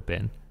rate would have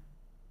been.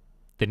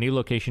 The new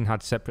location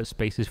had separate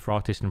spaces for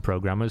artists and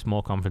programmers,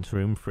 more conference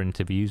room for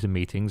interviews and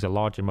meetings, a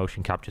larger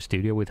motion capture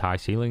studio with high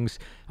ceilings,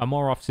 and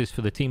more offices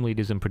for the team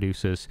leaders and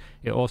producers.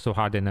 It also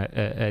had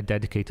a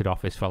dedicated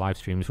office for live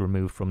streams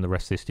removed from the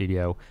rest of the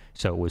studio,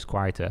 so it was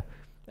quieter.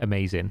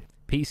 Amazing.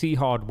 PC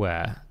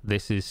hardware.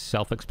 This is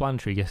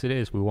self-explanatory. Yes, it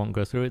is. We won't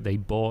go through it. They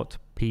bought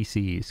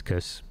PCs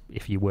because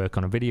if you work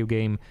on a video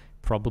game,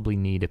 probably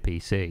need a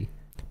PC.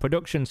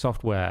 Production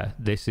software.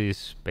 This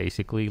is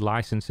basically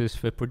licenses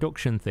for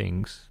production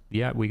things.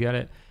 Yeah, we get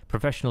it.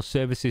 Professional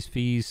services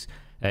fees.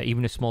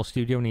 Even a small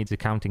studio needs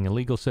accounting and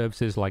legal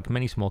services. Like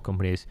many small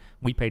companies,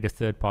 we paid a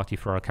third party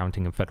for our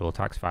accounting and federal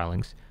tax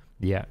filings.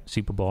 Yeah,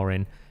 super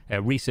boring.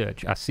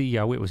 Research. As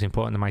CEO, it was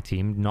important to my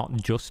team not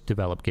just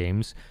develop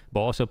games,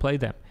 but also play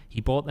them.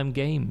 He bought them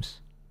games.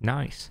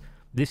 Nice.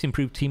 This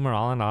improved team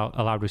morale and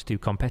allowed us to do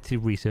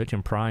competitive research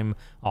and prime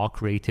our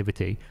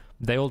creativity.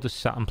 They all just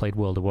sat and played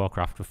World of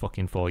Warcraft for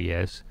fucking 4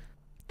 years.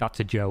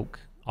 That's a joke,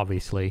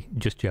 obviously.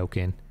 Just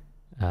joking.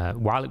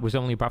 While it was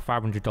only about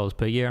 $500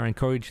 per year, I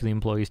encouraged the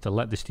employees to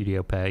let the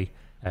studio pay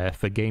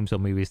for games or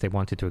movies they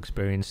wanted to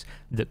experience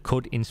that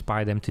could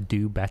inspire them to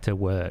do better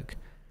work.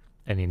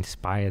 And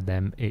inspire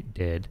them, it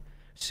did.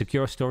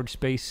 Secure storage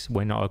space.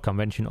 We're not a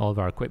convention. All of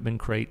our equipment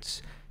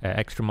crates,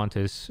 extra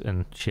monitors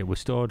and shit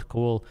was stored.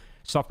 Cool.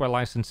 Software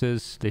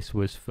licenses, this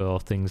was for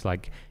things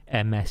like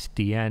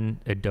MSDN,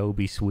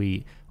 Adobe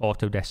Suite,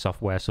 Autodesk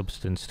Software,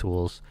 Substance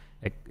Tools,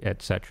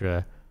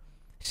 etc.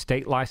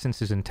 State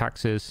licenses and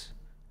taxes,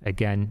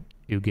 again,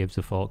 who gives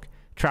a fuck?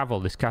 Travel,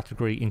 this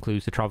category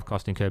includes the travel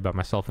cost incurred by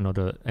myself and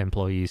other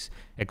employees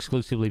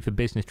exclusively for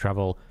business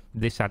travel.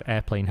 This had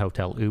airplane,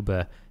 hotel,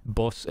 Uber,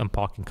 bus and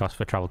parking costs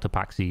for travel to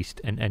PAX East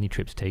and any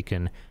trips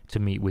taken to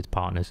meet with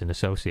partners and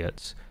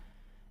associates.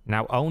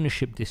 Now,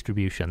 ownership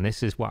distribution,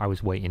 this is what I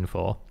was waiting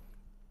for.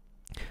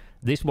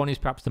 This one is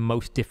perhaps the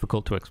most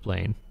difficult to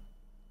explain.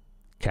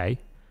 Okay,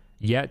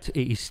 yet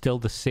it is still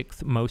the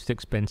 6th most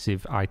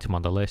expensive item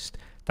on the list.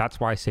 That's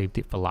why I saved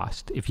it for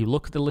last. If you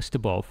look at the list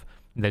above,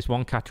 there's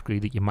one category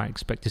that you might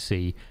expect to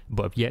see,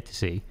 but have yet to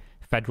see: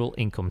 federal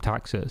income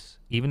taxes.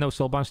 Even though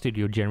Soulbound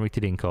Studio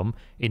generated income,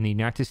 in the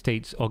United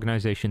States,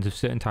 organizations of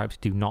certain types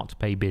do not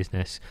pay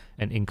business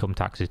and income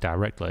taxes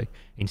directly.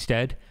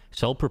 Instead,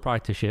 sole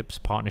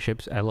proprietorships,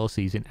 partnerships,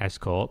 LLCs, and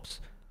S-corps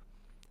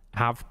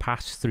have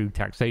pass-through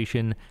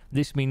taxation.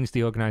 This means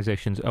the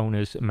organization's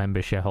owners,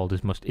 members,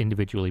 shareholders must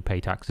individually pay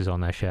taxes on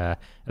their share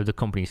of the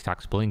company's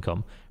taxable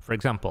income. For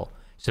example,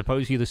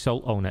 suppose you're the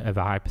sole owner of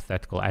a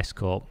hypothetical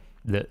S-corp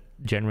that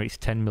generates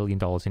 $10 million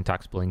in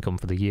taxable income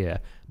for the year,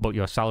 but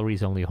your salary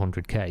is only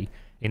 $100K.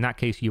 In that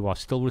case, you are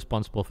still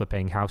responsible for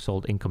paying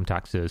household income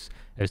taxes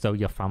as though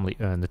your family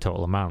earned the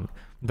total amount.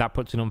 That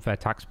puts an unfair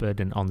tax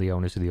burden on the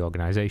owners of the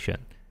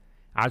organization.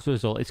 As a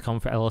result, it's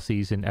common for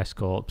LLCs and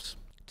S-corps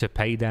to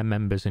pay their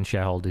members and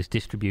shareholders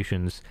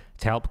distributions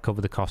to help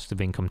cover the cost of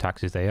income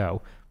taxes they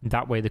owe.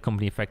 That way, the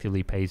company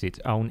effectively pays its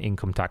own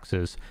income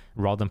taxes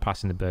rather than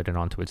passing the burden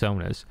on to its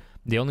owners.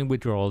 The only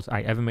withdrawals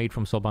I ever made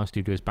from Soulbound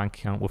Studios' bank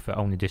account were for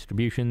owner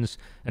distributions,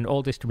 and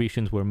all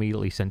distributions were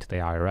immediately sent to the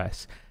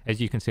IRS.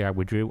 As you can see, I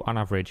withdrew on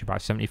average about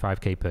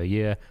 $75K per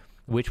year,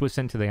 which was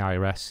sent to the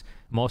IRS.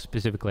 More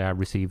specifically, I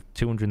received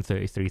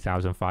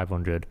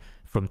 $233,500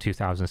 from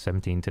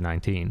 2017 to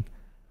 19.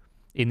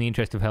 In the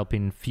interest of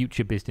helping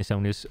future business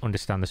owners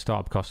understand the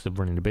startup costs of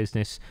running a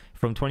business,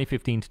 from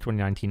 2015 to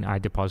 2019, I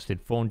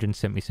deposited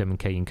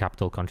 $477K in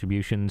capital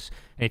contributions.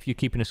 And if you're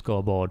keeping a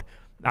scoreboard,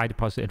 I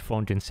deposited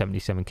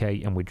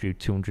 $477K and withdrew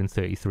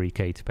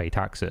 $233K to pay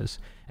taxes,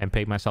 and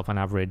paid myself on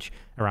average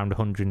around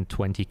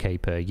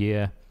 $120K per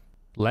year,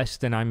 less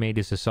than I made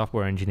as a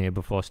software engineer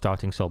before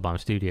starting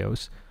Soulbound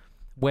Studios.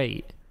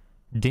 Wait,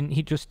 didn't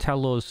he just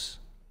tell us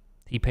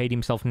he paid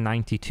himself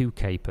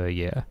 $92K per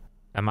year?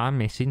 Am I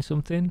missing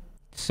something?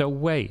 So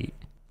wait,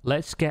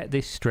 let's get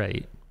this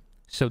straight.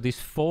 So there's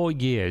 4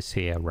 years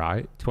here,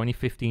 right?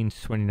 2015 to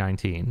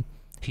 2019.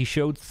 He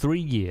showed 3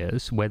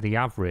 years where the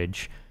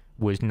average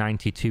was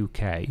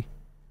 92K.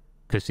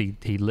 Because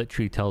he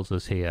literally tells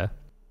us here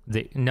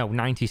that, no,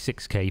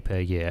 96K per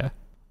year.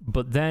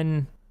 But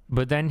then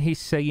he's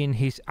saying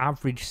his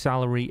average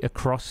salary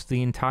across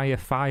the entire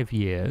 5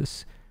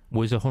 years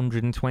was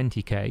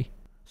 120K.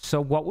 So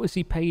what was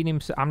he paying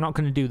himself? I'm not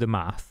going to do the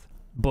math.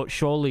 But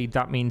surely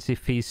that means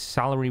if his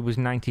salary was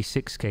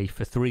 96K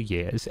for 3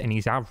 years and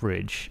his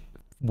average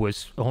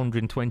was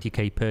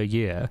 120K per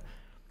year,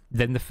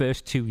 then the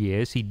first 2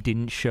 years he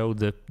didn't show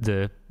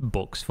the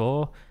books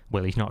for,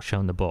 well, he's not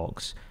shown the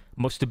books,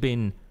 must have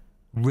been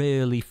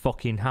really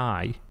fucking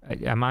high.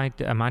 Am I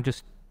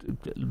just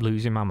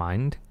losing my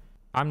mind?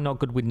 I'm not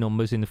good with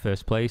numbers in the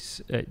first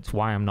place. It's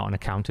why I'm not an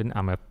accountant.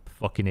 I'm a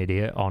fucking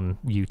idiot on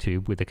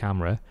YouTube with a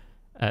camera.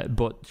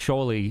 But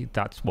surely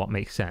that's what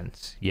makes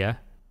sense, yeah?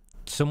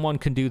 Someone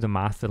can do the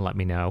math and let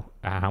me know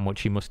how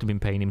much he must have been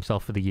paying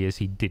himself for the years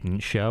he didn't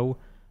show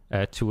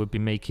to have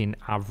been making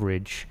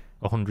average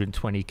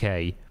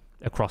 120K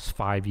across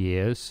 5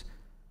 years,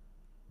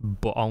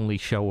 but only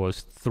show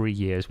us 3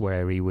 years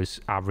where he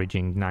was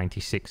averaging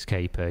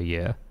 96K per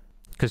year.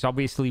 Because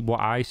obviously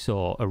what I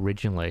saw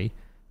originally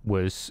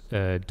was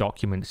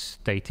documents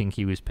stating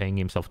he was paying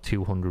himself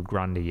 200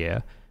 grand a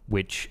year,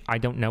 which I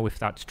don't know if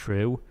that's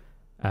true,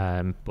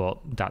 but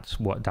that's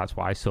what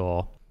I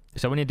saw.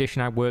 So in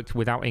addition, I worked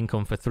without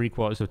income for 3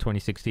 quarters of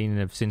 2016 and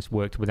have since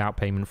worked without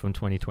payment from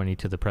 2020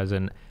 to the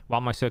present. While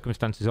my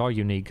circumstances are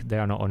unique, they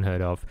are not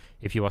unheard of.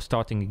 If you are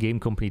starting a game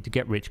company to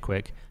get rich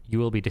quick, you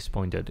will be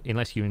disappointed,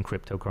 unless you're in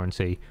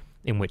cryptocurrency,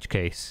 in which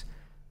case,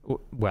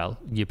 well,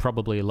 you're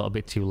probably a little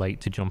bit too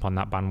late to jump on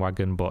that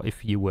bandwagon, but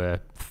if you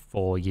were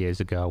 4 years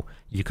ago,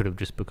 you could have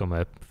just become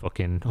a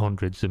fucking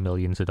hundreds of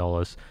millions of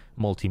dollars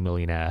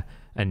multi-millionaire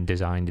and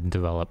designed and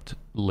developed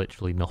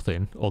literally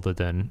nothing other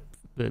than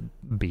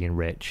being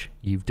rich.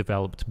 You've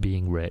developed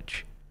being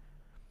rich.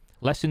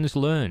 Lessons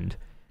learned: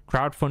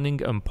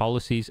 crowdfunding and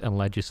policies and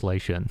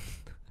legislation.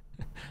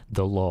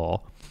 The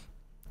law.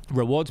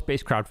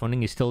 Rewards-based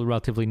crowdfunding is still a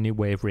relatively new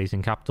way of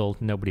raising capital.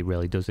 Nobody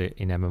really does it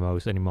in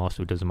MMOs anymore,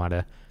 so it doesn't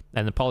matter.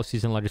 And the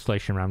policies and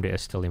legislation around it are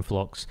still in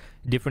flux.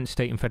 Different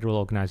state and federal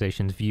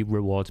organizations view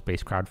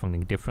rewards-based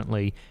crowdfunding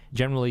differently,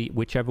 generally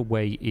whichever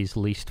way is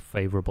least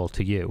favorable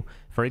to you.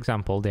 For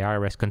example, the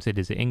IRS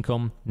considers it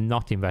income,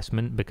 not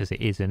investment, because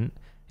it isn't.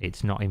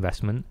 It's not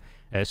investment.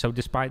 So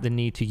despite the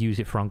need to use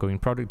it for ongoing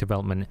product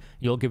development,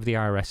 you'll give the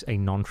IRS a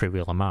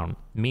non-trivial amount.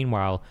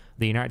 Meanwhile,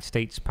 the United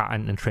States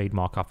Patent and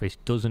Trademark Office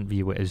doesn't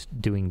view it as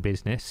doing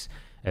business,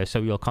 so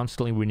you'll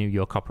constantly renew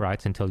your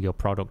copyrights until your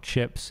product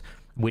ships,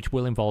 which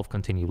will involve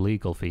continued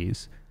legal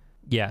fees.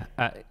 Yeah,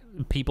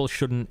 people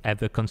shouldn't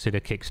ever consider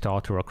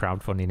Kickstarter or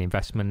crowdfunding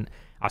investment.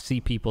 I see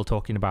people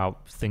talking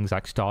about things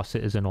like Star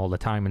Citizen all the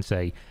time and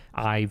say,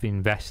 I've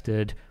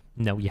invested.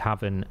 No, you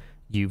haven't.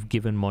 You've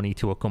given money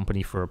to a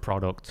company for a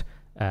product.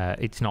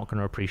 It's not going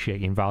to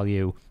appreciate in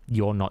value.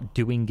 You're not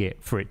doing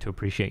it for it to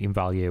appreciate in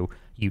value.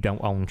 You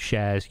don't own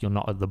shares. You're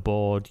not at the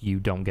board. You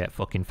don't get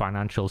fucking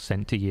financials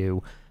sent to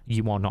you.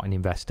 You are not an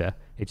investor.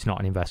 It's not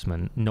an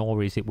investment.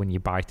 Nor is it when you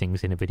buy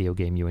things in a video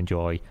game you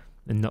enjoy.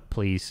 And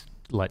please,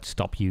 let's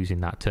stop using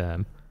that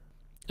term.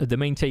 The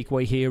main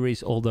takeaway here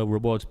is, although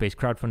rewards-based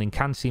crowdfunding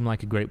can seem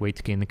like a great way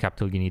to gain the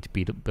capital you need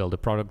to build a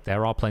product,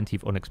 there are plenty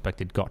of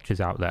unexpected gotchas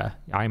out there.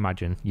 I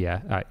imagine,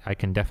 yeah, I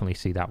can definitely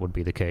see that would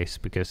be the case,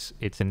 because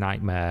it's a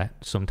nightmare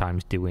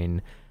sometimes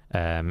doing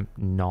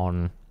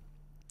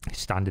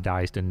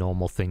non-standardized and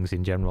normal things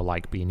in general,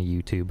 like being a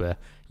YouTuber.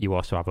 You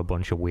also have a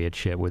bunch of weird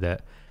shit with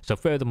it. So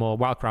furthermore,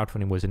 while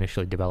crowdfunding was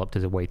initially developed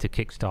as a way to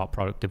kickstart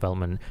product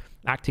development,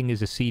 acting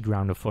as a seed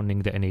round of funding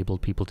that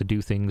enabled people to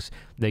do things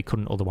they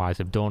couldn't otherwise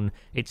have done,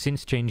 it's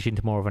since changed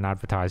into more of an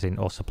advertising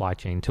or supply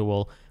chain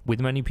tool, with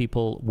many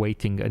people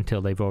waiting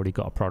until they've already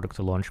got a product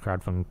to launch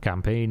crowdfunding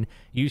campaign,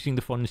 using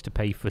the funds to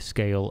pay for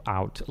scale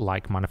out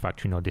like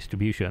manufacturing or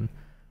distribution.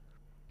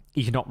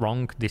 He's not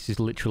wrong. This is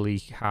literally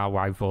how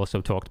I've also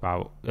talked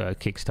about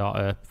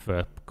Kickstarter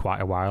for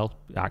quite a while.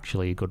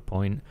 Actually, a good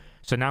point.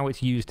 So now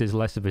it's used as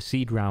less of a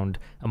seed round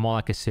and more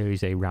like a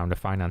Series A round of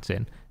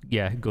financing.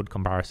 Yeah, good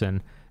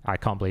comparison. I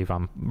can't believe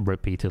I'm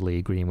repeatedly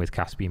agreeing with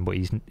Caspian, but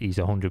he's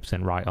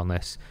 100% right on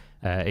this.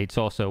 It's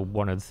also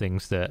one of the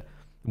things that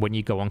when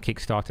you go on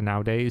Kickstarter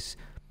nowadays,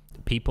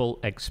 people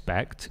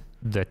expect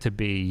there to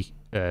be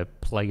a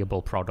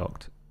playable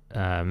product.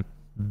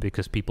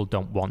 Because people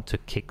don't want to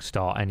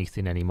kickstart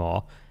anything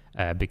anymore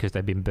because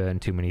they've been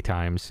burned too many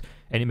times.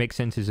 And it makes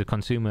sense as a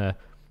consumer,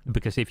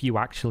 because if you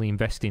actually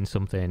invest in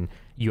something,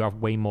 you have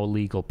way more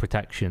legal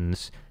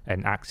protections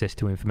and access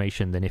to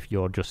information than if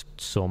you're just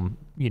some,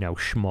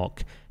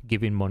 schmuck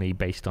giving money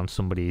based on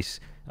somebody's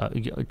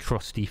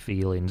trusty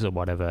feelings or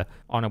whatever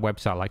on a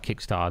website like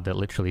Kickstarter that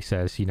literally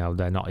says,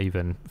 they're not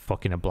even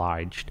fucking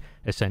obliged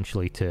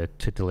essentially to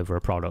deliver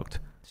a product.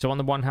 So on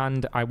the one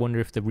hand, I wonder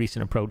if the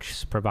recent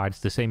approach provides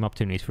the same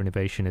opportunities for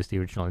innovation as the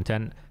original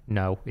intent.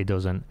 No, it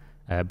doesn't.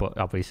 But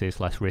obviously it's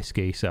less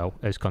risky. So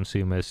as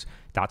consumers,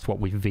 that's what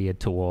we've veered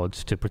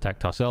towards to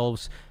protect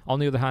ourselves. On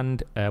the other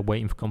hand,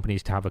 waiting for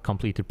companies to have a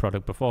completed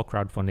product before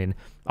crowdfunding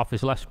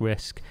offers less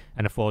risk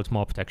and affords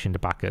more protection to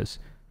backers.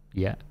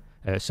 Yeah.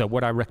 So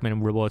would I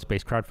recommend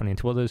rewards-based crowdfunding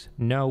to others?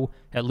 No,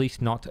 at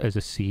least not as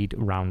a seed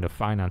round of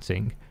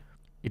financing.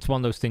 It's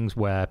one of those things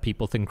where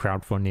people think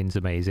crowdfunding is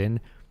amazing,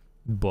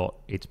 but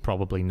it's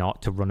probably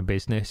not to run a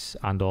business.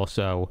 And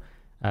also,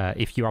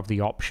 if you have the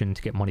option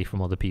to get money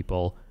from other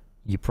people,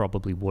 you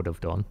probably would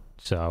have done.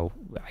 So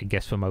I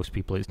guess for most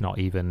people, it's not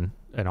even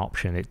an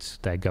option. It's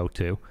their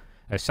go-to.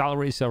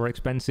 Salaries are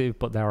expensive,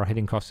 but there are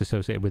hidden costs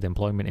associated with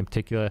employment, in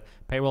particular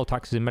payroll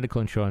taxes and medical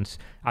insurance.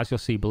 As you'll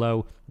see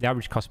below, the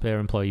average cost per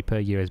employee per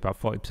year is about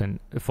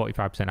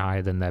 45%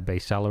 higher than their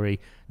base salary.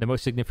 The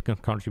most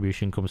significant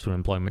contribution comes from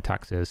employment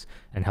taxes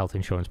and health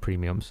insurance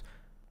premiums.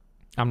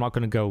 I'm not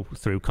going to go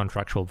through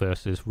contractual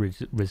versus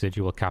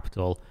residual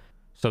capital.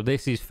 So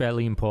this is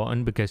fairly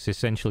important because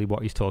essentially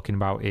what he's talking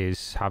about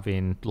is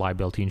having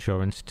liability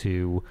insurance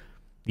to,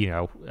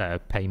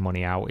 pay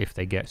money out if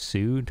they get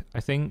sued, I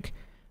think.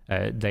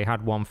 They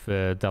had one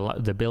for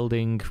the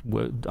building,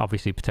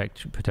 obviously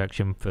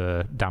protection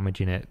for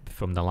damaging it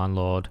from the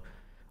landlord.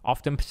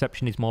 Often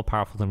perception is more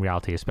powerful than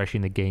reality, especially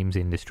in the games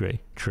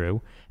industry.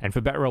 True. And for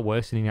better or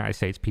worse, in the United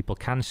States, people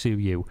can sue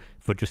you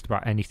for just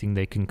about anything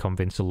they can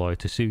convince a lawyer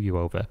to sue you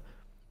over.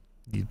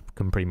 You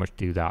can pretty much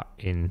do that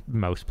in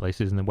most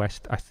places in the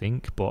West, I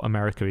think. But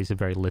America is a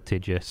very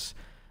litigious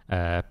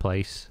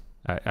place.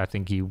 I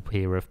think you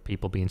hear of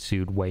people being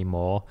sued way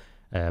more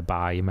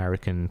by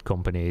American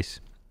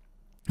companies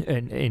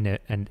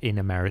in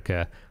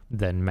America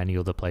than many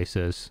other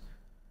places.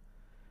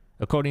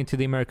 According to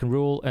the American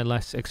rule,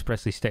 unless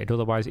expressly stated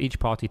otherwise, each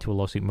party to a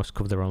lawsuit must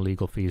cover their own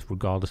legal fees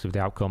regardless of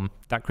the outcome.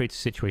 That creates a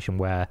situation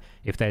where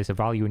if there's a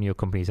value in your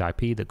company's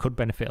IP that could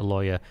benefit a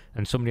lawyer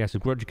and somebody has a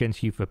grudge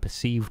against you for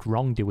perceived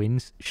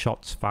wrongdoings,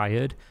 shots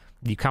fired,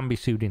 you can be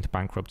sued into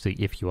bankruptcy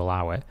if you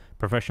allow it.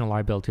 Professional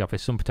liability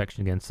offers some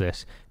protection against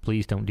this.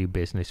 Please don't do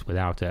business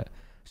without it.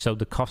 So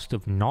the cost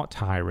of not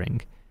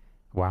hiring,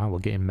 wow, we're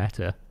getting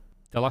meta.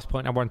 The last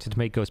point I wanted to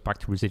make goes back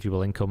to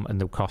residual income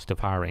and the cost of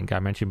hiring. I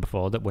mentioned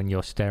before that when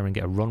you're staring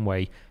at a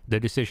runway,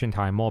 the decision to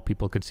hire more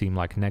people could seem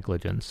like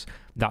negligence.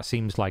 That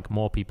seems like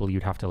more people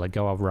you'd have to let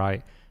go of,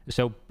 right?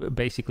 So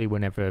basically,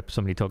 whenever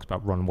somebody talks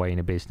about runway in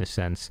a business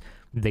sense,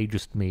 they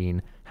just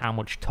mean how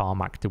much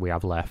tarmac do we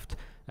have left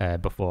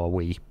before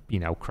we,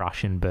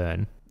 crash and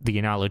burn. The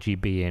analogy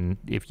being,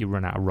 if you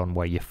run out of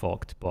runway, you're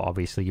fucked, but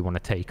obviously you want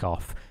to take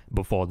off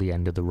before the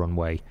end of the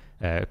runway.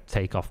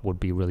 Takeoff would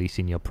be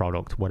releasing your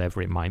product,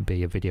 whatever it might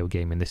be, a video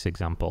game in this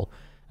example.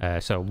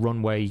 So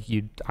runway,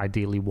 you'd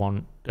ideally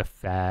want a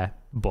fair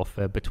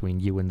buffer between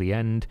you and the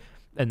end,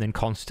 and then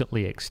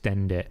constantly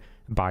extend it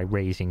by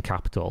raising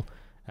capital.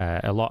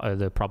 A lot of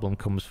the problem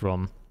comes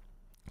from,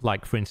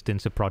 like, for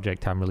instance, a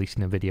project I'm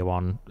releasing a video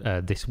on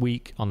this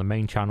week on the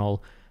main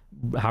channel,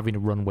 having a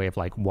runway of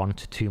like 1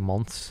 to 2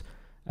 months.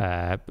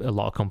 A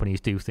lot of companies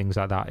do things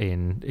like that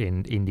in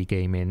indie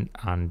gaming,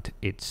 and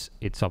it's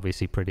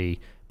obviously pretty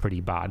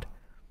bad,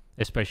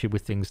 especially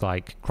with things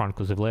like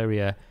Chronicles of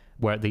Elyria,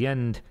 where at the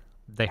end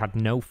they had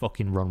no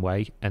fucking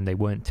runway and they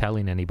weren't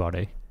telling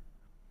anybody.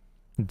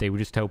 They were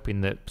just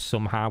hoping that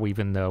somehow,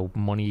 even though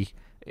money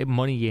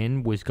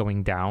in was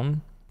going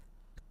down,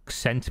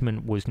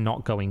 sentiment was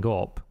not going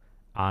up,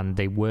 and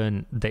they were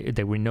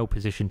in no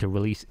position to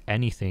release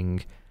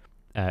anything,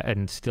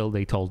 and still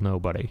they told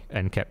nobody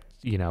and kept,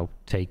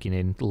 taking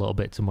in little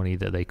bits of money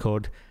that they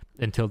could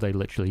until they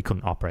literally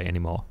couldn't operate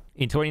anymore.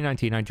 In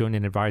 2019, I joined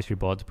an advisory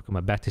board to become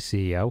a better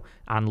CEO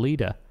and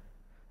leader.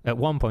 At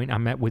one point, I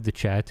met with the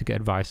chair to get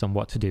advice on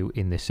what to do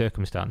in this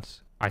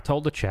circumstance. I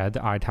told the chair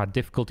that I'd had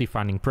difficulty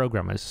finding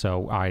programmers,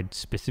 so I'd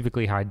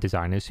specifically hired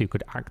designers who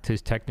could act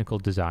as technical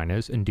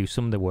designers and do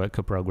some of the work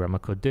a programmer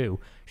could do.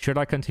 Should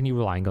I continue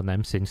relying on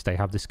them since they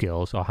have the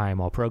skills, or hire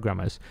more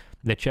programmers?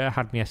 The chair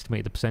had me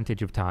estimate the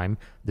percentage of time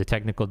the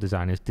technical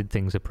designers did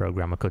things a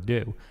programmer could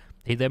do.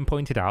 He then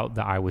pointed out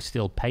that I was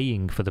still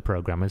paying for the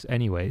programmers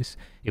anyways.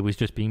 It was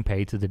just being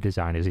paid to the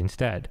designers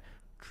instead.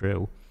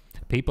 True.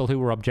 People who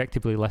were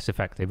objectively less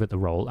effective at the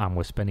role and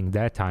were spending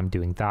their time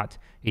doing that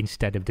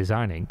instead of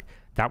designing.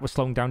 That was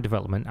slowing down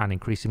development and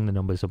increasing the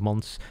numbers of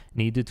months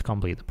needed to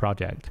complete the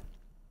project.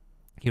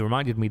 He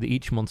reminded me that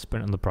each month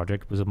spent on the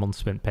project was a month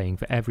spent paying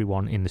for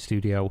everyone in the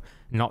studio,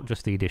 not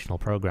just the additional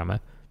programmer.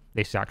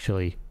 This is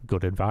actually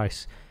good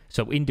advice.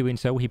 So in doing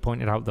so, he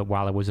pointed out that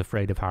while I was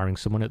afraid of hiring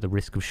someone at the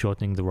risk of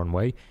shortening the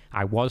runway,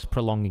 I was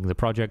prolonging the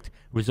project,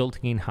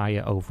 resulting in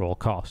higher overall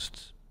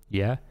costs.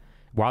 Yeah?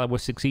 While I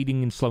was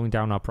succeeding in slowing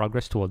down our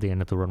progress toward the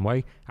end of the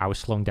runway, I was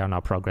slowing down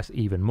our progress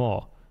even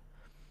more.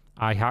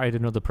 I hired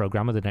another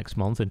programmer the next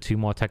month and 2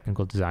 more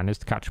technical designers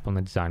to catch up on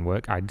the design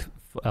work I'd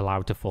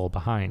allowed to fall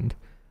behind.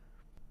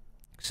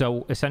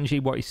 So essentially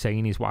what he's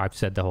saying is what I've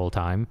said the whole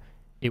time.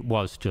 It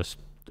was just,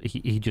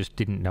 he just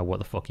didn't know what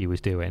the fuck he was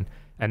doing.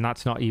 And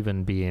that's not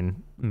even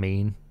being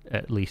mean,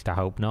 at least I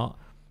hope not,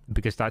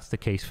 because that's the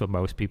case for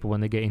most people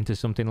when they get into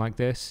something like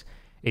this.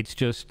 It's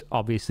just,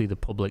 obviously the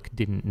public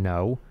didn't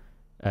know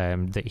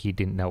that he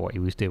didn't know what he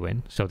was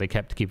doing, so they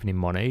kept giving him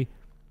money,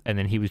 and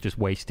then he was just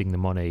wasting the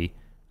money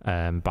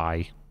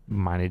by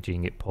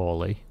managing it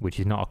poorly, which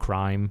is not a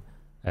crime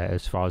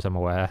as far as I'm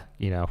aware.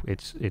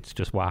 It's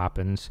just what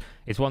happens.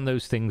 It's one of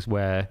those things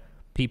where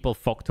people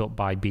fucked up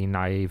by being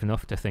naive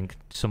enough to think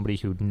somebody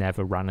who'd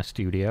never ran a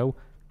studio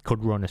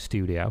could run a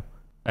studio,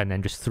 and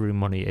then just threw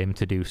money at him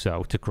to do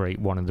so, to create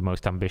one of the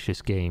most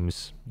ambitious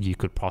games you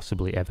could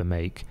possibly ever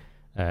make,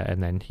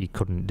 and then he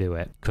couldn't do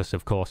it, because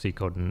of course he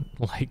couldn't.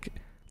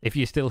 If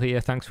you're still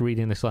here, thanks for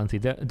reading this lengthy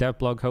dev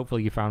blog.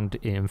 Hopefully you found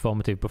it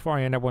informative. Before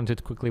I end, I wanted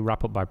to quickly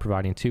wrap up by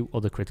providing 2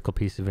 other critical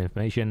pieces of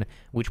information,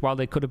 which, while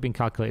they could have been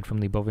calculated from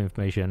the above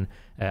information,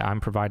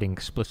 I'm providing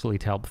explicitly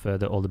to help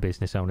further other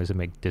business owners and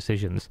make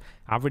decisions.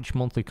 Average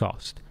monthly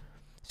cost.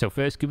 So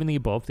first, given the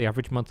above, the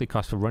average monthly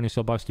cost for running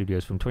Soulbar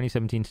Studios from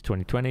 2017 to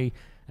 2020,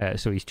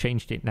 so he's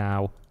changed it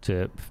now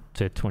to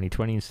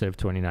 2020 instead of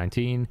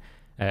 2019.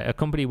 A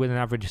company with an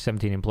average of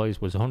 17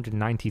 employees was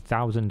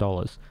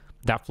 $190,000.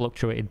 That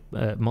fluctuated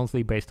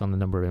monthly based on the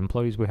number of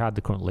employees we had,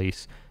 the current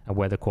lease, and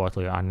whether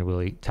quarterly or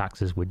annually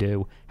taxes were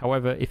due.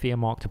 However, if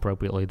earmarked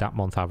appropriately, that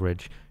month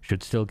average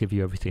should still give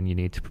you everything you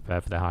need to prepare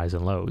for the highs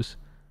and lows.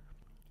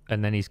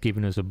 And then he's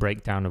given us a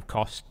breakdown of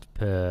cost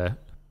per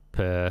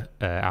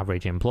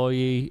average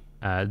employee.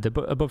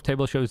 The above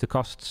table shows the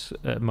costs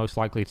most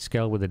likely to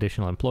scale with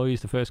additional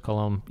employees. The first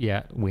column,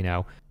 yeah, we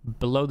know.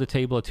 Below the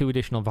table are 2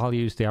 additional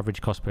values, the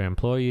average cost per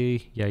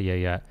employee.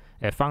 Yeah.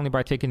 Finally,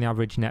 by taking the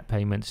average net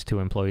payments to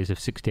employees of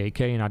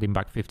 $68K and adding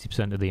back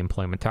 50% of the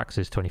employment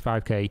taxes,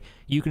 $25K,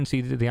 you can see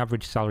that the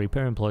average salary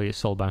per employee at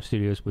Soulbound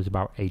Studios was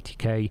about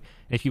 $80K. And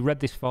if you read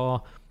this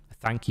far,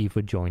 thank you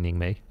for joining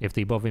me. If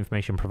the above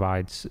information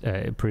proves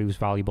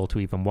valuable to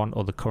even one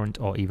other current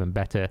or even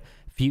better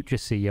future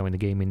CEO in the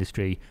game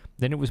industry,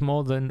 then it was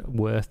more than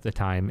worth the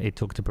time it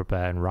took to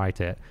prepare and write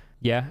it.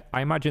 Yeah,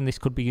 I imagine this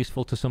could be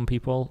useful to some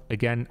people.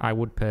 Again, I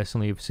would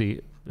personally have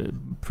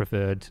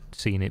preferred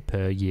seeing it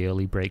per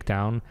yearly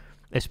breakdown,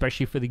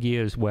 especially for the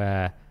years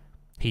where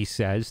he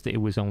says that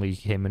it was only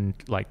him and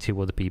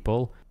 2 other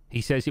people.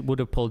 He says it would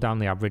have pulled down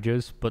the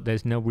averages, but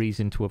there's no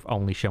reason to have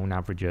only shown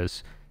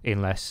averages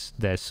unless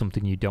there's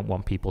something you don't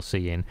want people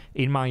seeing.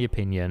 In my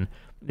opinion,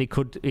 it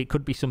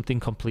could be something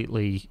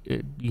completely,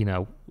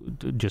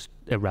 just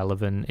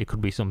irrelevant. It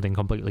could be something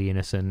completely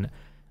innocent.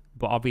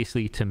 But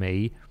obviously, to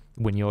me,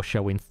 when you're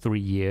showing 3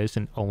 years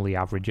and only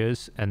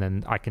averages, and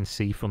then I can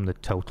see from the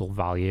total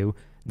value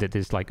that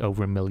there's like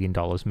over $1 million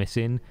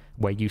missing,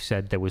 where you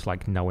said there was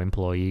like no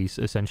employees,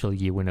 essentially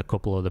you and a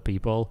couple other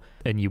people,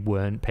 and you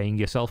weren't paying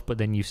yourself, but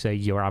then you say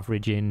you're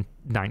averaging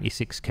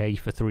 96k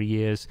for 3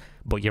 years,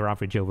 but your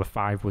average over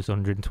 5 was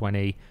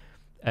 120.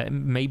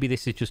 Maybe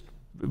this is just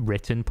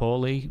written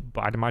poorly,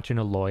 but I'd imagine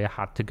a lawyer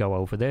had to go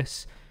over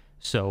this.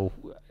 So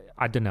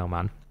I don't know,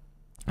 man.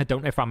 I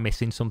don't know if I'm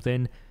missing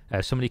something.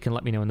 Somebody can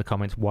let me know in the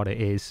comments what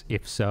it is,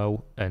 if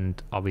so,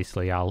 and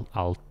obviously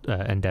I'll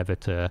endeavor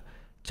to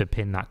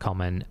pin that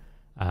comment.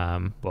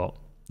 But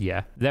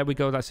yeah, there we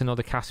go. That's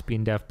another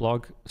Caspian Dev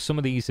blog. Some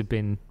of these have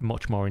been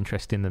much more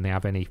interesting than they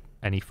have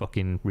any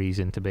fucking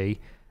reason to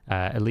be.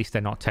 At least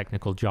they're not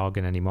technical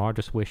jargon anymore. I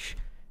just wish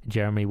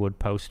Jeremy would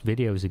post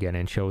videos again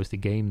and show us the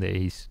game that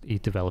he's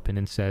developing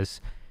and says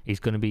he's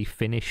going to be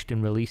finished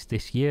and released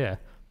this year,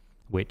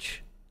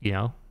 which, you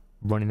know,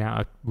 running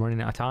out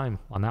of time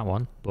on that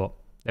one. But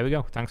there we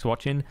go. Thanks for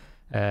watching.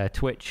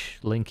 Twitch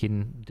link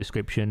in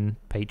description,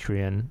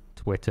 Patreon,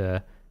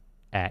 Twitter,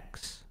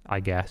 X,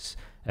 I guess,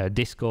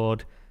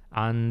 Discord,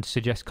 and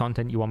suggest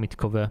content you want me to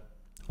cover,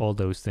 all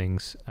those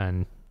things,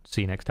 and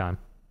see you next time.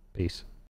 Peace.